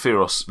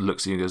Zephyros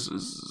looks at you and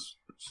goes,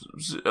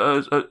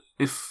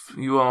 if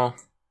you are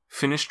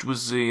finished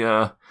with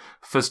the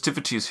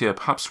festivities here,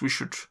 perhaps we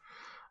should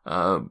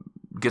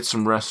get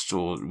some rest,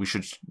 or we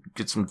should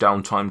get some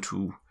downtime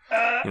to...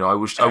 I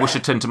wish to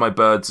tend to my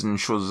birds and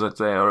ensure that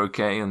they are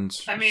okay. And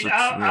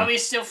are we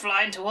still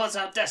flying towards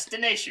our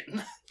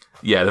destination?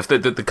 Yeah,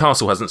 the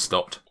castle hasn't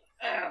stopped.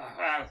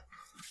 Well,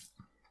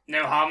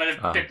 no harm in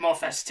a bit more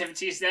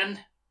festivities then.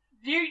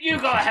 You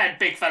go ahead,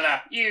 big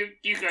fella. You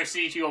go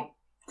see to your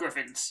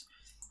griffins.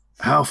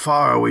 How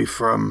far are we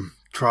from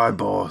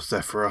Tribor,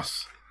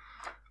 Zephyros?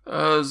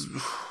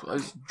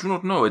 I do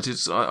not know. It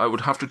is. I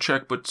would have to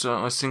check, but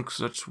I think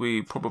that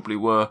we probably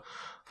were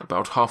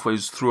about halfway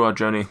through our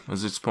journey at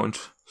this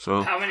point.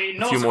 So how many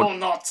nautical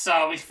knots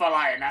are we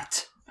flying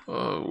at?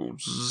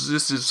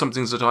 This is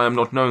something that I am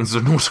not knowing.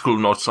 The nautical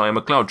knots. I am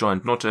a cloud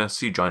giant, not a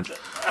sea giant.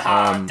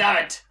 Damn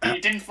it! You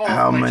didn't fall.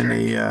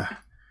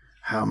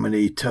 How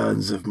many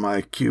turns of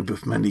my cube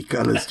of many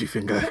colours do you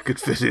think I could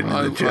fit in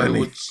the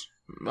journey?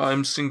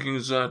 I'm thinking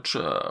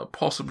that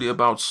possibly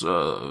about,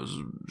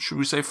 should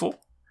we say 4?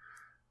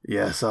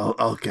 Yes,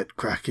 I'll get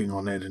cracking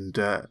on it, and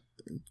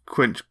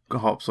Quinch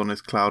hops on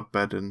his cloud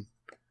bed and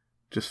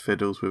just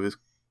fiddles with his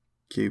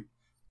cube.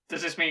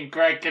 Does this mean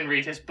Greg can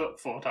read his book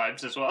 4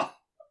 times as well?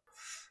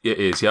 It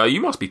is, yeah.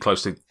 You must be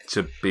close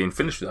to being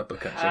finished with that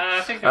book, actually.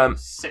 I think I'm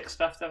 6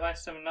 left, have I?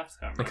 7 left?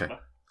 I can't remember.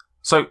 Okay.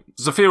 So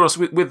Zephyros,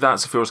 with that,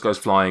 Zephyros goes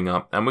flying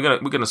up, and we're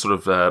gonna sort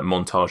of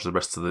montage the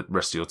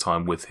rest of your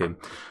time with him.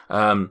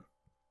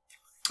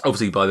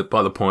 Obviously, by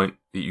the point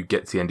that you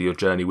get to the end of your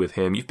journey with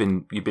him, you've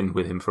been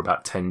with him for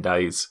about 10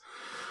 days,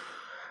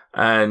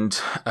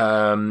 and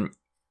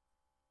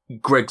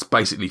Greg's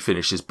basically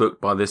finished his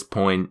book by this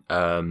point.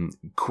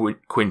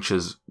 Quinch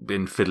has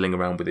been fiddling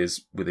around with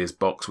his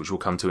box, which we'll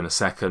come to in a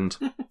second.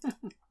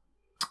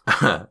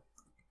 Grow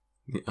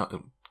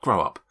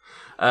up.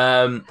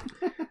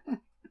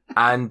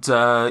 And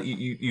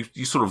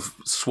you sort of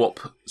swap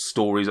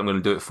stories. I'm going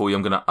to do it for you.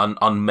 I'm going to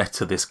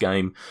unmeta this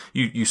game.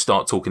 You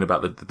start talking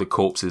about the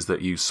corpses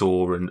that you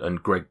saw,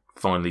 and Greg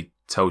finally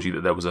tells you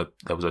that there was a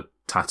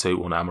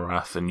tattoo on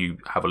Amarath, and you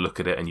have a look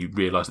at it, and you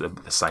realise that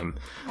they're the same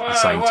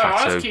tattoo.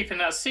 I was keeping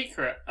that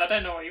secret. I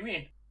don't know what you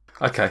mean.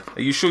 Okay,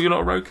 are you sure you're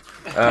not a rogue?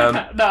 No,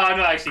 I'm not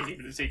actually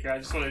keeping it a secret. I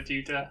just wanted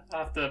you to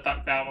have to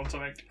back down on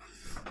something.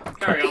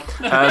 Carry on.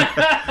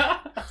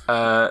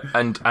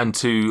 And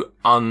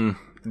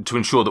to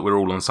ensure that we're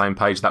all on the same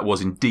page, that was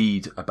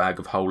indeed a bag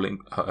of holding,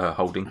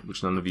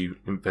 which none of you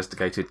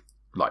investigated,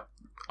 like,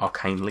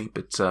 arcanely,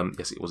 but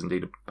yes, it was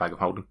indeed a bag of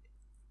holding.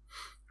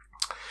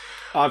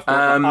 I've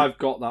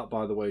got that,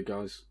 by the way,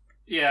 guys.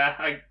 Yeah,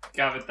 I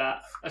gathered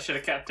that. I should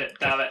have kept it,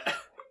 damn it.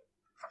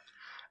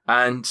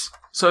 And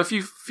so a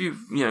few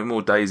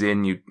more days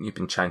in, you've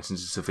been chatting to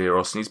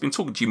Zephyros, and he's been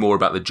talking to you more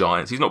about the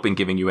giants. He's not been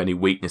giving you any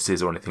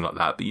weaknesses or anything like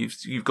that, but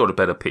you've got a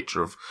better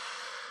picture of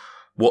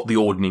what the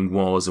ordning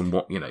was and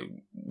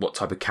what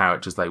type of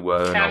characters they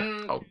were.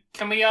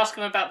 Can we ask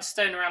him about the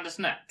stone around his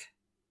neck?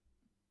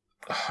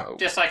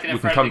 Just like in a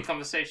friendly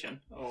conversation?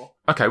 Or...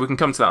 Okay, we can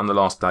come to that on the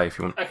last day if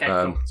you want. Okay,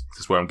 cool. This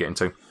is where I'm getting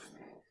to.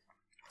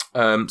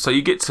 So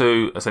you get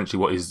to essentially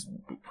what is...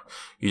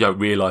 You don't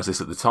realise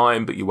this at the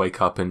time, but you wake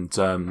up and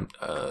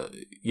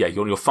you're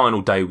on your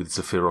final day with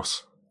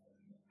Zephyros.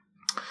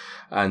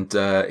 And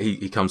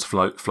he comes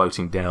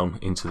floating down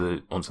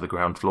onto the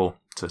ground floor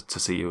to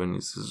see you, and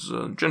he says,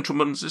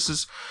 "Gentlemen, this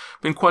has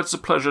been quite a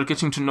pleasure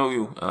getting to know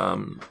you.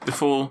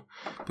 Before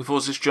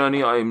this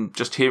journey, I'm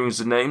just hearing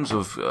the names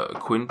of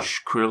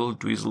Quinch, Krill,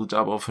 Dweezil,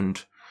 Daboff,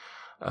 and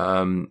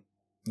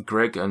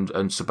Greg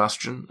and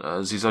Sebastian.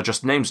 These are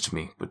just names to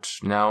me, but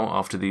now,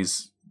 after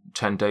these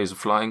 10 days of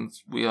flying,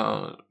 we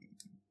are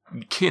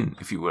kin,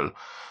 if you will.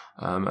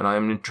 And I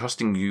am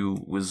entrusting you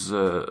with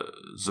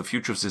the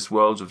future of this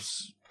world, of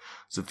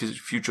the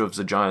future of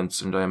the giants,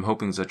 and I am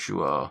hoping that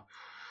you are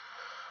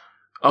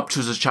up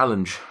to the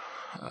challenge.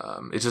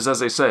 It is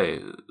as they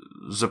say,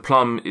 the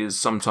plum is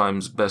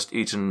sometimes best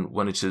eaten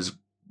when it is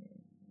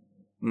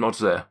not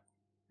there.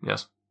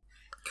 Yes?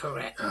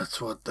 Correct.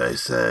 That's what they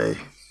say.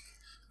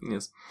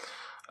 Yes.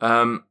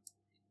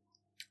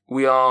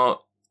 We are,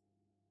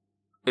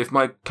 if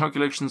my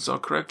calculations are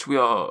correct, we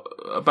are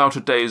about a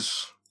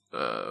day's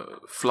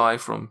fly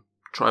from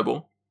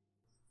Tribor.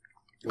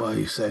 Why are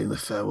you saying the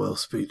farewell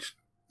speech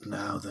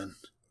now, then?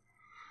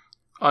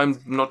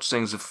 I'm not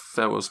saying the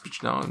farewell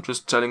speech now. I'm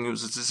just telling you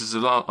that this is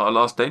our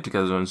last day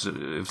together, and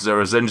if there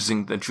is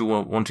anything that you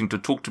are wanting to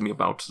talk to me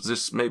about,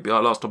 this may be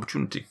our last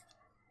opportunity.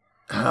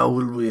 How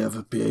will we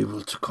ever be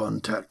able to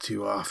contact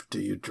you after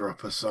you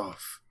drop us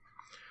off?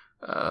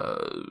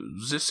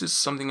 This is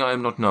something I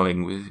am not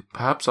knowing.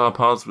 Perhaps our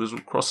paths will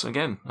cross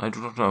again. I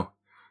do not know.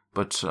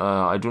 But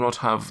I do not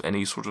have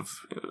any sort of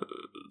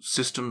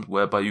system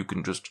whereby you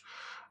can just...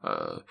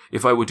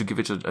 if I were to give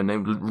it a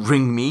name,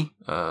 ring me.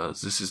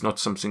 This is not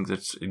something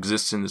that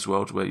exists in this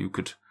world where you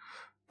could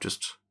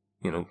just,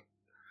 there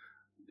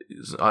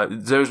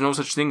is no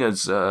such thing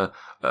as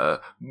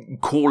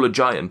call a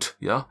giant.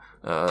 Yeah.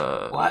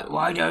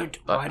 Why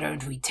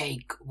don't we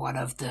take one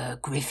of the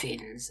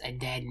griffins, and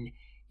then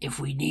if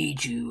we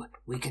need you,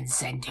 we can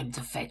send him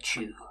to fetch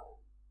you.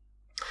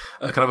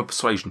 Can I have a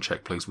persuasion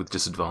check, please, with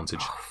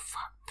disadvantage? Oh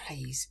fuck!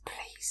 Please,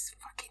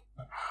 fucking.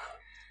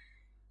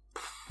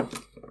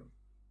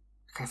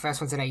 Okay,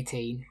 first one's an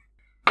 18.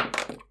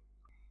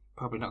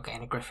 Probably not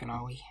getting a griffin,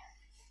 are we?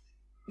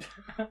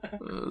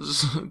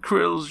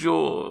 Krills,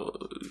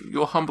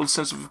 your humble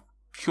sense of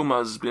humour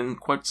has been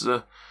quite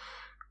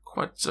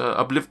quite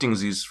uplifting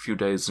these few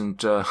days, and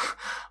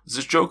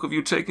this joke of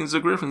you taking the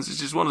griffins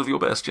is one of your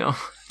best, yeah?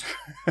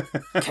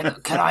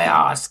 Can I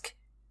ask,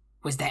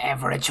 was there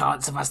ever a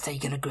chance of us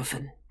taking a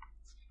griffin?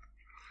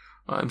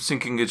 I'm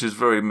thinking it is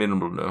very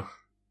minimal, no.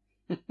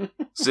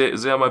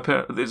 They are my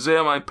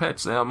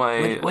pets. They are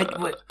my.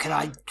 Can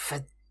I,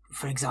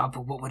 for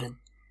example, what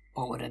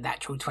would a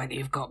natural 20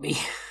 have got me?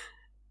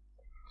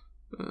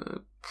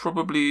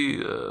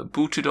 Probably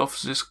booted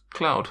off this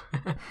cloud.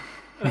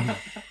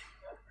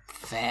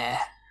 Fair.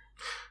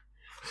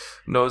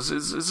 No,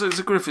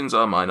 the griffins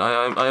are mine.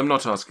 I am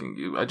not asking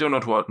you. I do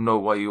not know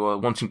why you are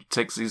wanting to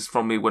take these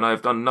from me when I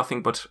have done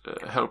nothing but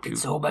help you.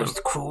 It's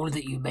almost cruel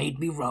that you made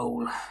me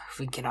roll,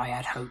 thinking I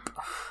had hope.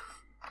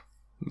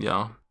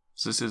 Yeah,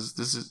 this is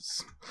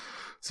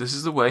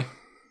the way.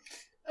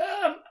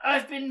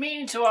 I've been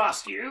meaning to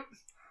ask you,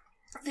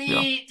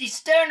 the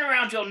stone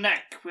around your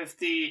neck with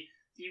the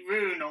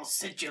rune or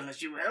sigil,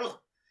 as you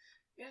will.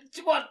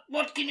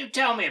 What can you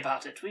tell me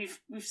about it? We've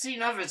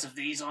seen others of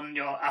these on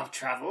your out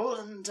travel,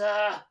 and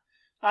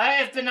I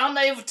have been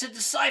unable to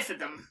decipher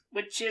them,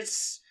 which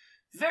is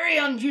very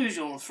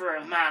unusual for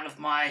a man of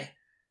my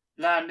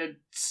learned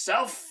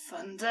self.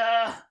 And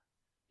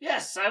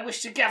yes, I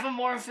wish to gather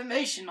more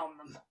information on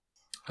them.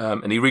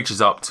 And he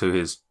reaches up to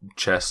his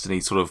chest and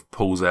he sort of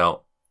pulls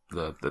out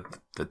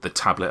the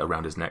tablet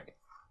around his neck,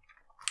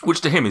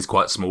 which to him is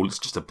quite small. It's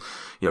just a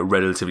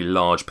relatively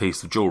large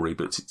piece of jewelry,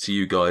 but to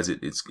you guys,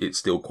 it's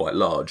still quite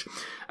large.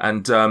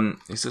 And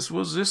he says,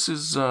 "Well, this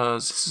is a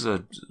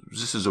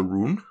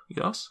rune.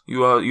 Yes,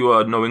 you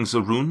are knowing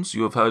the runes.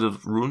 You have heard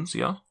of runes,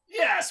 yeah?"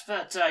 Yes,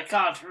 but I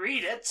can't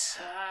read it,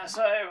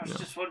 so I was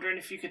just wondering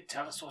if you could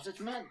tell us what it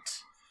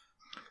meant.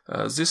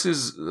 This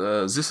is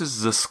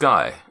the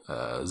sky.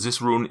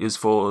 This rune is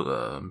for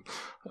the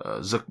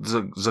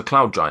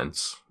cloud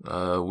giants.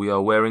 We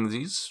are wearing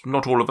these.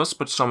 Not all of us,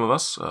 but some of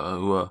us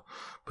who are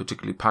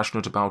particularly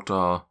passionate about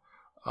our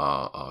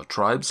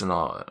tribes and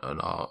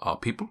our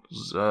people.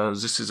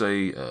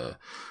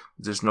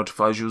 This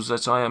notifies you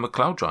that I am a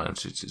cloud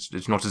giant.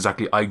 It's not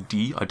exactly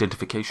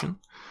identification,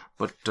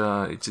 but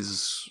it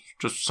is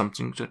just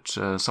something that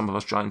some of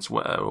us giants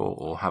wear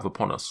or have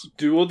upon us.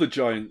 Do other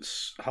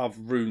giants have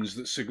runes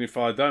that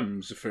signify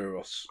them,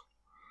 Zephyros?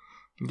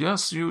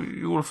 Yes,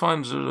 you will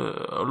find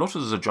a lot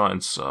of the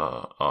giants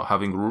are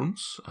having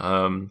runes.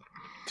 Do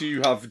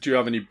you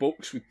have any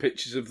books with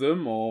pictures of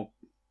them, or?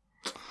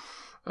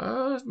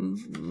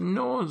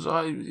 No,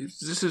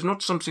 this is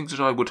not something that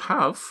I would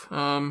have.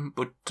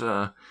 But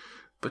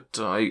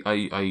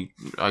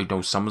I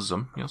know some of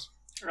them. Yes.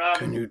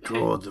 Can you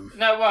draw them?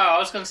 No, well, I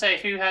was going to say,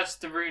 who has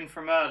the rune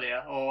from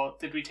earlier, or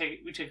did we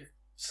took a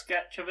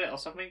sketch of it or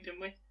something,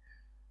 didn't we?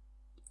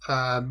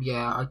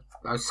 Yeah,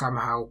 I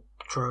somehow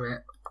drew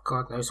it.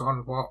 God knows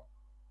on what.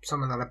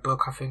 Something in a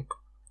book, I think,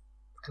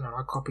 and then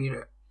I copied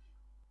it.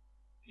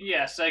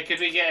 Yeah, so could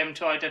we get him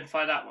to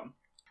identify that one?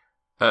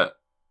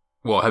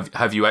 Well,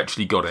 have you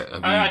actually got it?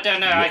 I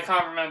don't know. I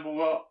can't remember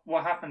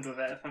what happened with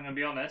it, if I'm going to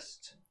be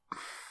honest.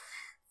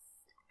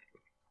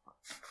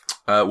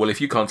 Well, if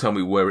you can't tell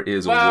me where it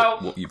is or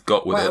what you've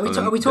got with it,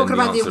 are we talking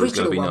about the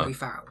original one we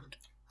found?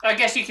 I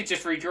guess you could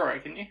just redraw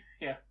it, couldn't you?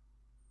 Yeah.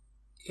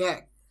 Yeah.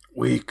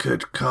 We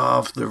could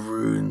carve the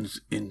runes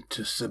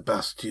into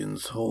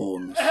Sebastian's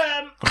horns.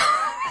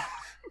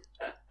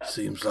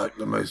 Seems like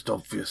the most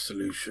obvious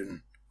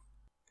solution.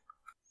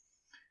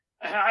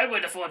 I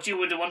would have thought you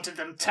would have wanted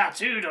them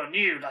tattooed on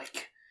you,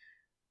 like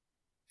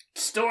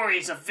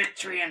stories of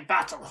victory and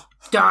battle.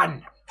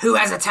 Done. Who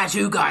has a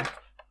tattoo gun?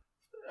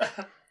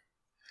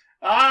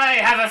 I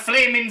have a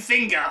flaming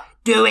finger.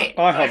 Do it.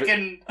 I have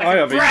ink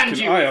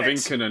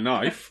and a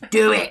knife.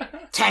 Do it.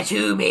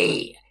 Tattoo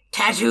me.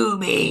 Tattoo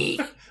me.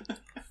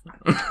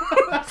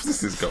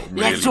 This has got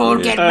really Let's all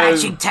get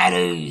matching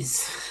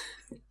tattoos.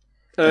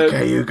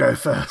 Okay, you go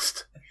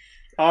first.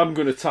 I'm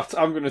gonna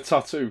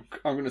tattoo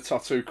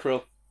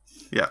Krill.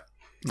 Yeah,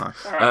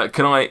 nice. Right.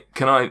 Can I?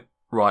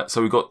 Right.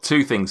 So we've got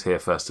two things here.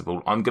 First of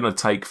all, I'm going to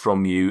take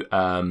from you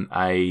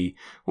a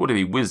what would it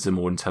be, wisdom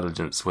or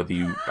intelligence? Whether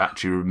you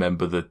actually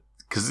remember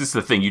because this is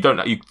the thing. You don't.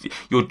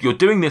 You're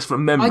doing this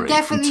from memory. I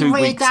definitely from 2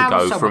 wrote it weeks down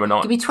ago. somewhere. From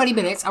an. Give me 20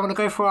 minutes. I want to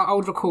go through our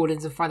old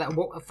recordings and find out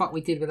what the fuck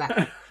we did with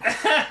that.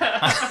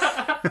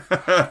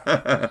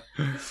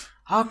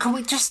 Oh, can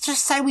we just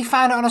say we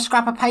found it on a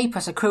scrap of paper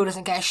so Krill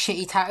doesn't get a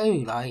shitty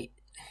tattoo? Like,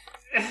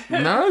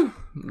 No.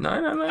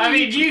 I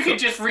mean, you could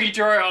just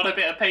redraw it on a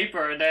bit of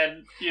paper and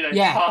then,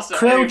 pass it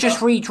Krill over. just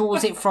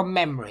redraws it from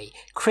memory.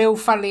 Krill,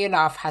 funnily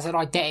enough, has an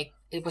eidetic.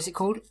 What's it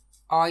called?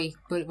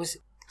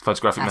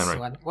 Photographic That's memory.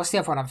 the one. What's the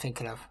other one I'm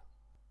thinking of?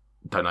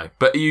 Don't know.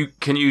 But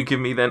can you give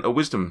me then a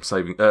wisdom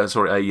saving? A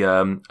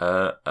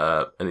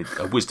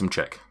wisdom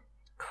check.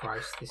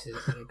 Christ, this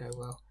isn't going to go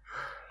well.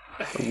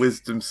 A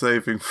wisdom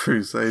saving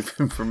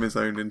him from his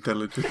own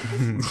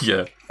intelligence.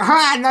 Yeah.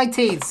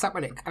 19. Suck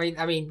my dick.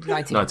 I mean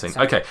 19. 19.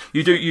 Sorry. Okay.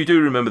 You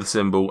do remember the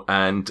symbol,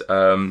 and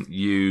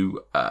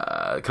you can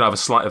I have a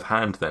sleight of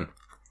hand then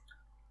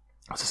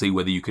to see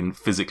whether you can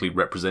physically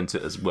represent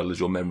it as well as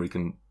your memory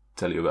can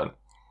tell you about it.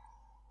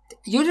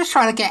 You're just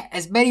trying to get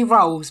as many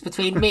rolls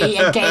between me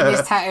and getting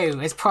this tattoo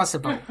as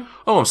possible.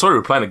 Oh, I'm sorry,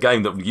 we're playing a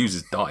game that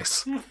uses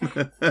dice.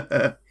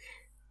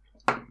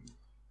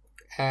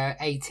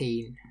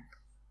 18.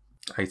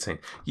 18.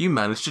 You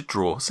managed to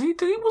draw. See,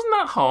 it wasn't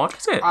that hard,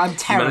 is it? I'm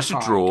terrified. You managed to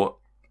draw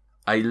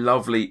a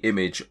lovely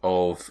image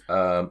of...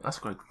 that's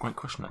a great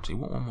question, actually.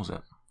 What one was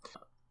it?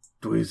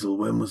 Dweezil,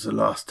 when was the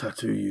last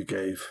tattoo you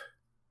gave?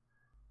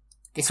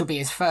 This will be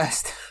his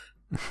first.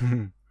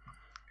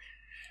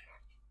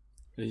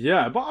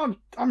 Yeah, but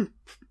I'm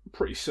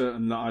pretty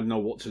certain that I know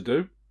what to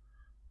do.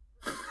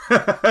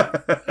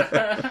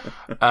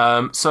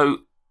 So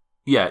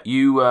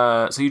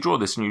you draw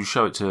this and you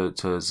show it to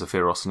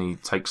Zephyros, and he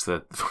takes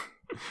the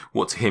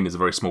what to him is a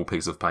very small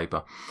piece of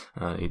paper.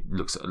 He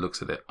looks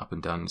at it up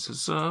and down and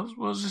says,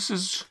 "Well, this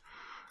is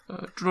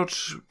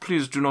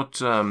please do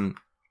not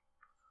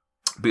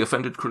be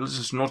offended, Krill. This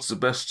is not the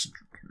best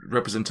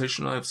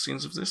representation I have seen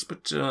of this,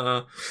 but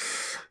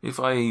if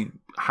I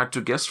had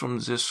to guess from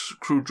this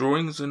crude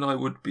drawings, then I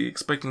would be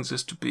expecting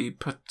this to be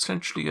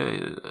potentially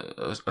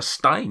a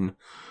stain,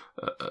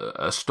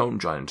 a stone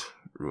giant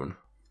rune."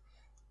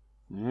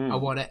 I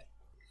want it.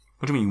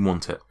 What do you mean you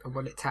want it? I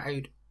want it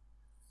tattooed.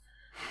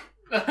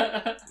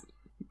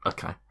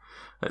 Okay,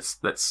 let's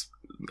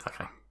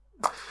okay.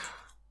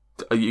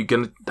 Are you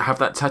going to have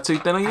that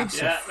tattooed then? Are you?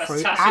 Yeah,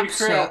 that's tattoo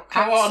Krill.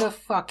 Come on.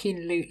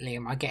 Abso-fucking-lutely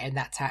am I getting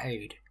that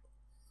tattooed.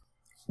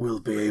 We'll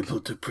be able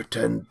to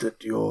pretend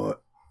that you're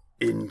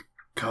in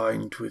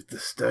kind with the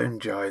stone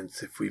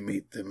giants if we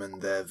meet them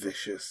and they're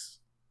vicious.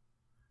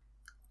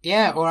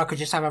 Yeah, or I could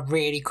just have a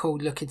really cool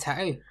looking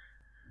tattoo.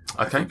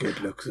 I Okay. think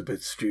it looks a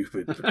bit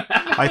stupid. But...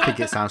 I think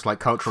it sounds like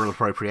cultural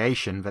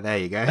appropriation, but there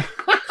you go.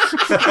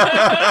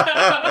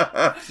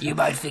 You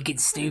might think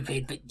it's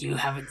stupid, but you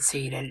haven't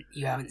seen it.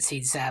 You haven't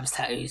seen Sam's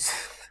tattoos.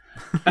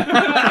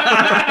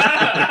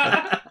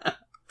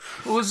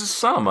 Well, is this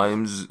Sam?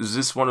 Is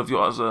this one of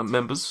your other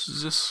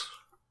members?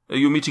 Are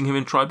you meeting him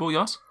in tribal?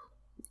 Yes.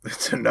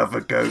 It's another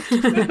goat.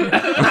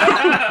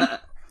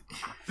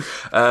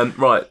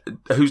 Right.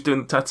 Who's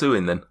doing the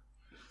tattooing then?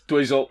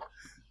 Dweezil.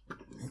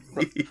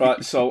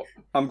 Right, so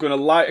I'm gonna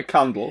light a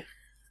candle.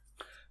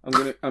 I'm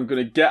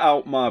gonna get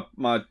out my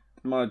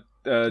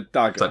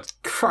dagger.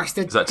 Christ,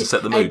 Is that to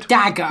set the a mood?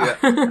 dagger.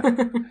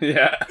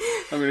 Yeah,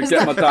 I'm gonna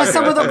get my dagger. Has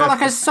someone got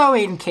like a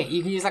sewing kit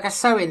you can use like a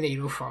sewing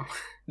needle from?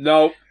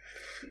 No,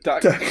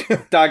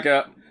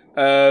 dagger.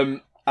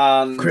 And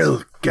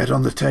Krill, get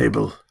on the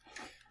table.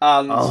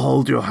 and I'll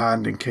hold your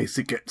hand in case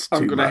it gets too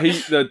I'm gonna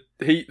much.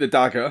 heat the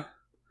dagger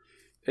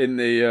in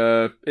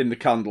the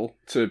candle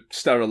to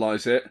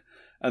sterilize it,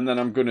 and then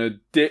I'm gonna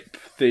dip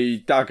the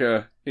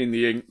dagger in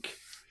the ink,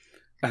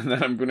 and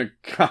then I'm gonna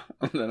carve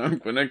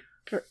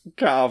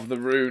the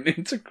rune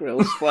into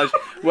Krill's flesh.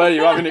 Where are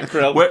you having it,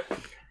 Krill?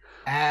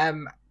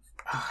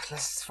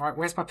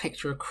 Where's my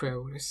picture of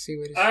Krill? Let's see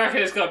what it's. I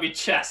reckon it's got to be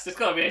chest. It's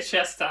got to be a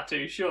chest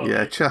tattoo, sure.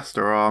 Yeah, chest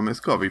or arm.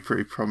 It's got to be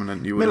pretty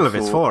prominent. You Middle of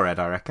would've his thought. forehead,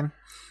 I reckon.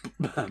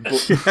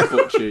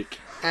 butt cheek.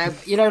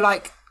 You know,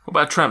 like What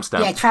about a tramp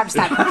stamp? yeah, tramp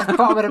stamp at the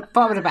bottom of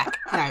the back.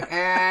 No,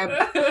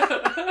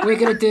 we're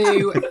gonna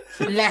do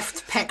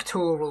left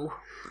pectoral.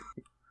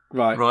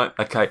 Right. Right,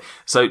 okay.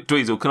 So,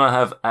 Dweezil, can I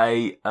have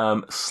a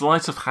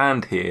sleight of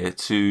hand here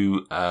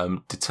to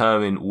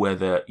determine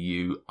whether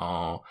you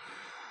are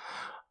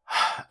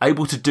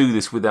able to do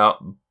this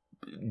without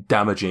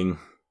damaging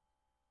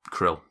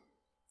Krill?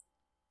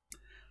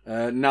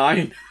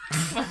 9.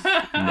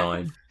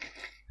 9.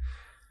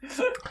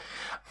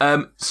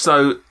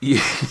 So, you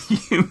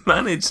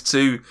managed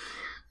to,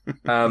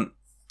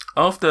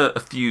 after a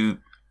few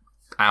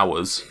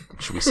hours,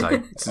 should we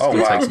say, it's going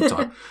to take some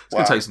time. It's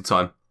going to take some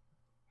time.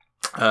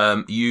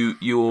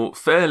 You're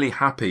fairly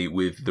happy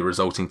with the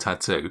resulting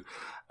tattoo,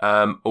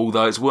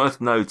 although it's worth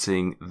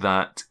noting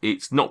that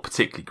it's not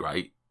particularly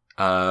great.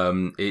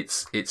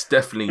 It's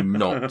definitely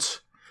not.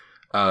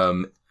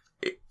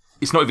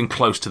 It's not even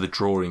close to the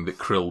drawing that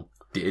Krill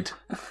did.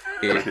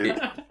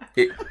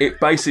 It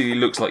basically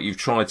looks like you've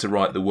tried to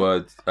write the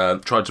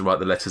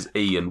letters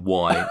E and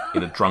Y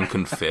in a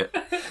drunken fit.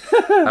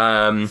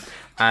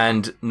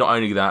 And not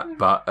only that,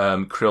 but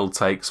Krill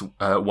takes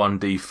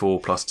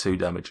 1d4 plus 2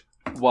 damage.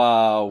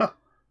 Wow.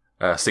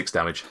 6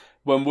 damage.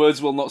 When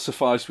words will not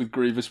suffice with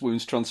grievous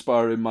wounds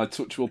transpiring, my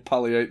touch will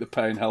palliate the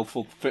pain,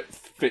 healthful,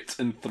 fit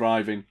and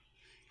thriving.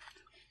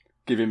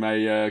 Give him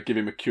a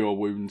cure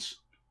wounds.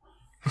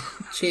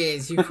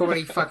 Cheers, you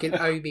probably fucking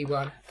owe me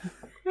one.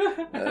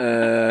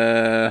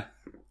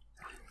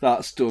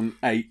 That's done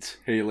 8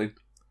 healing.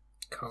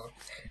 Cool.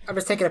 I'm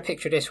just taking a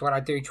picture of this when I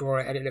do draw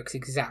it, and it looks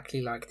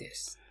exactly like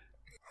this.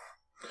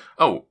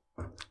 Oh,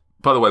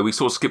 by the way, we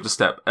sort of skipped a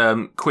step.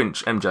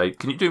 Quinch, MJ,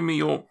 can you do me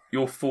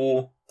your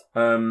 4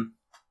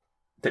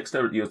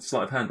 dexterity, your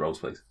sleight of hand rolls,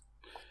 please?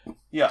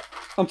 Yeah,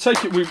 I'm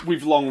taking.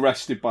 We've long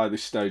rested by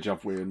this stage,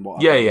 have we? And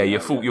what? Yeah, you're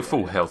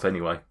full health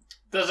anyway.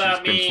 Does that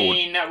It's been forward.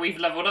 mean that we've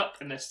leveled up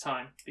in this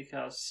time?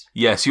 Because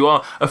Yes, you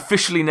are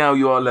officially now.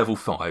 You are level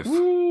 5.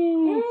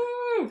 Woo!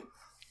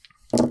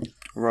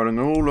 Running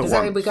all at Does that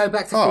once. mean we go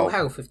back to Oh. full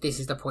health if this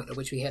is the point at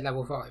which we hit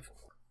level 5?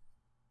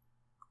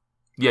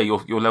 Yeah,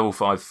 you're level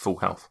 5 full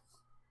health.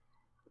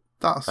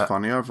 That's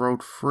funny. I've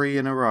rolled 3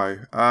 in a row.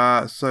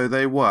 So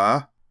they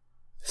were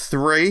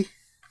 3,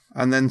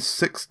 and then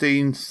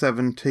 16,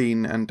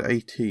 17, and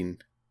 18.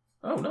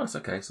 Oh, nice.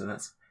 Okay, so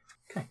that's...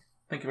 Okay,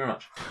 thank you very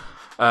much.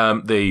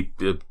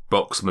 The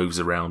box moves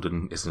around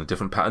and it's in a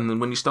different pattern than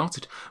when you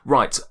started.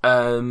 Right,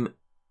 okie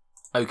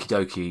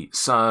dokie.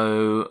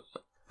 So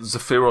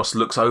Zephyros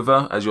looks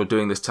over as you're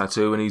doing this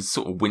tattoo, and he's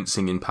sort of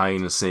wincing in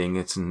pain and seeing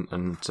it.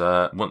 And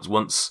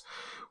once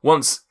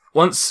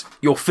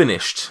you're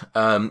finished,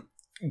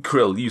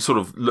 Krill, you sort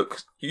of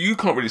look. You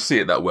can't really see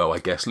it that well, I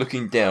guess.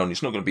 Looking down,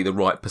 it's not going to be the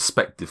right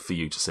perspective for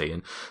you to see,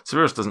 and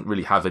Zephyros doesn't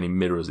really have any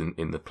mirrors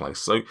in the place.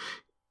 So,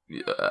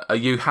 are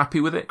you happy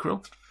with it,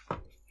 Krill?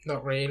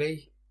 Not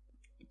really.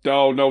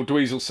 No,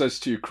 Dweezil says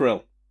to you,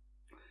 Krill,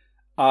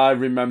 I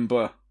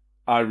remember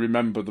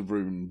the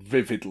rune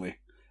vividly,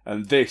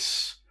 and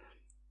this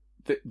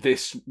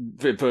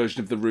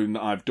version of the rune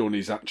that I've done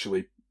is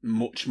actually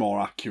much more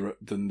accurate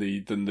than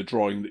the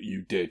drawing that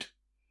you did.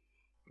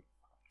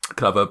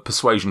 Can I have a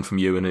persuasion from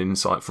you and an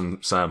insight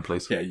from Sam,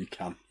 please? Yeah, you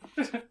can.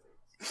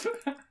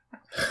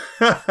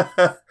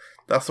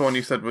 That's the one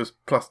you said was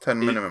plus 10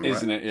 minimum,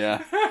 isn't right? it?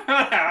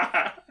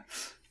 Yeah.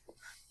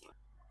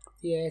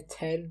 Yeah,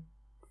 10.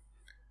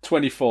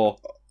 24.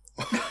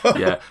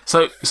 Yeah.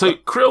 So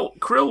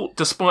Krill,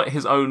 despite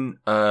his own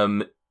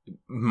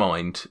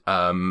mind,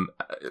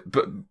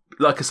 but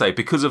like I say,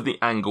 because of the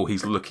angle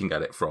he's looking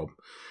at it from,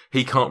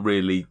 he can't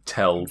really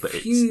tell that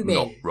it's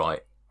not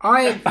right.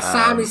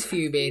 Sam is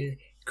fuming.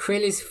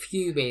 Krill is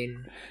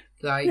fuming.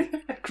 Like,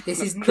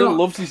 this is Krill not.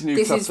 loves his new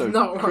this tattoo. is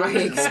not what I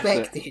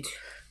expected.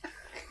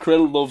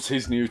 Krill loves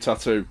his new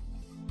tattoo.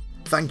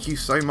 Thank you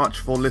so much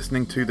for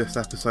listening to this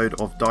episode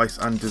of Dice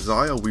and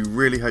Desire. We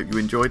really hope you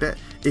enjoyed it.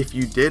 If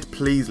you did,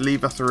 please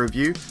leave us a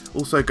review.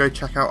 Also, go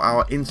check out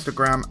our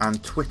Instagram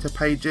and Twitter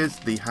pages.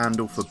 The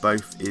handle for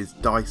both is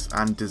Dice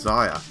and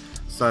Desire.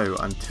 So,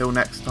 until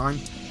next time,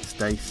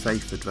 stay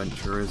safe,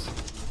 adventurers.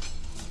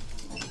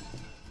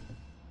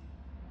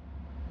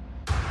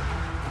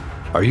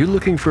 Are you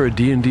looking for a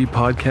D&D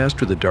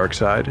podcast with a dark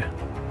side?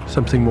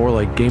 Something more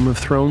like Game of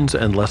Thrones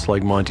and less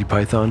like Monty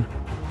Python?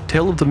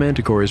 Tale of the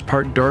Manticore is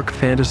part dark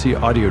fantasy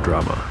audio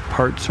drama,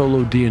 part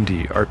solo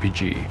D&D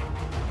RPG.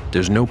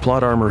 There's no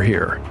plot armor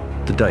here.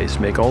 The dice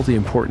make all the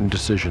important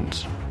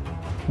decisions.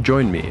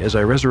 Join me as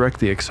I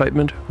resurrect the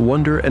excitement,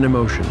 wonder, and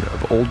emotion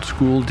of old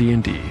school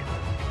D&D.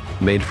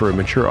 Made for a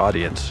mature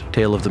audience,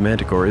 Tale of the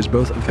Manticore is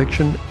both a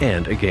fiction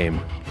and a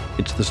game.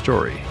 It's the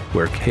story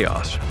where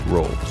chaos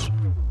rolls.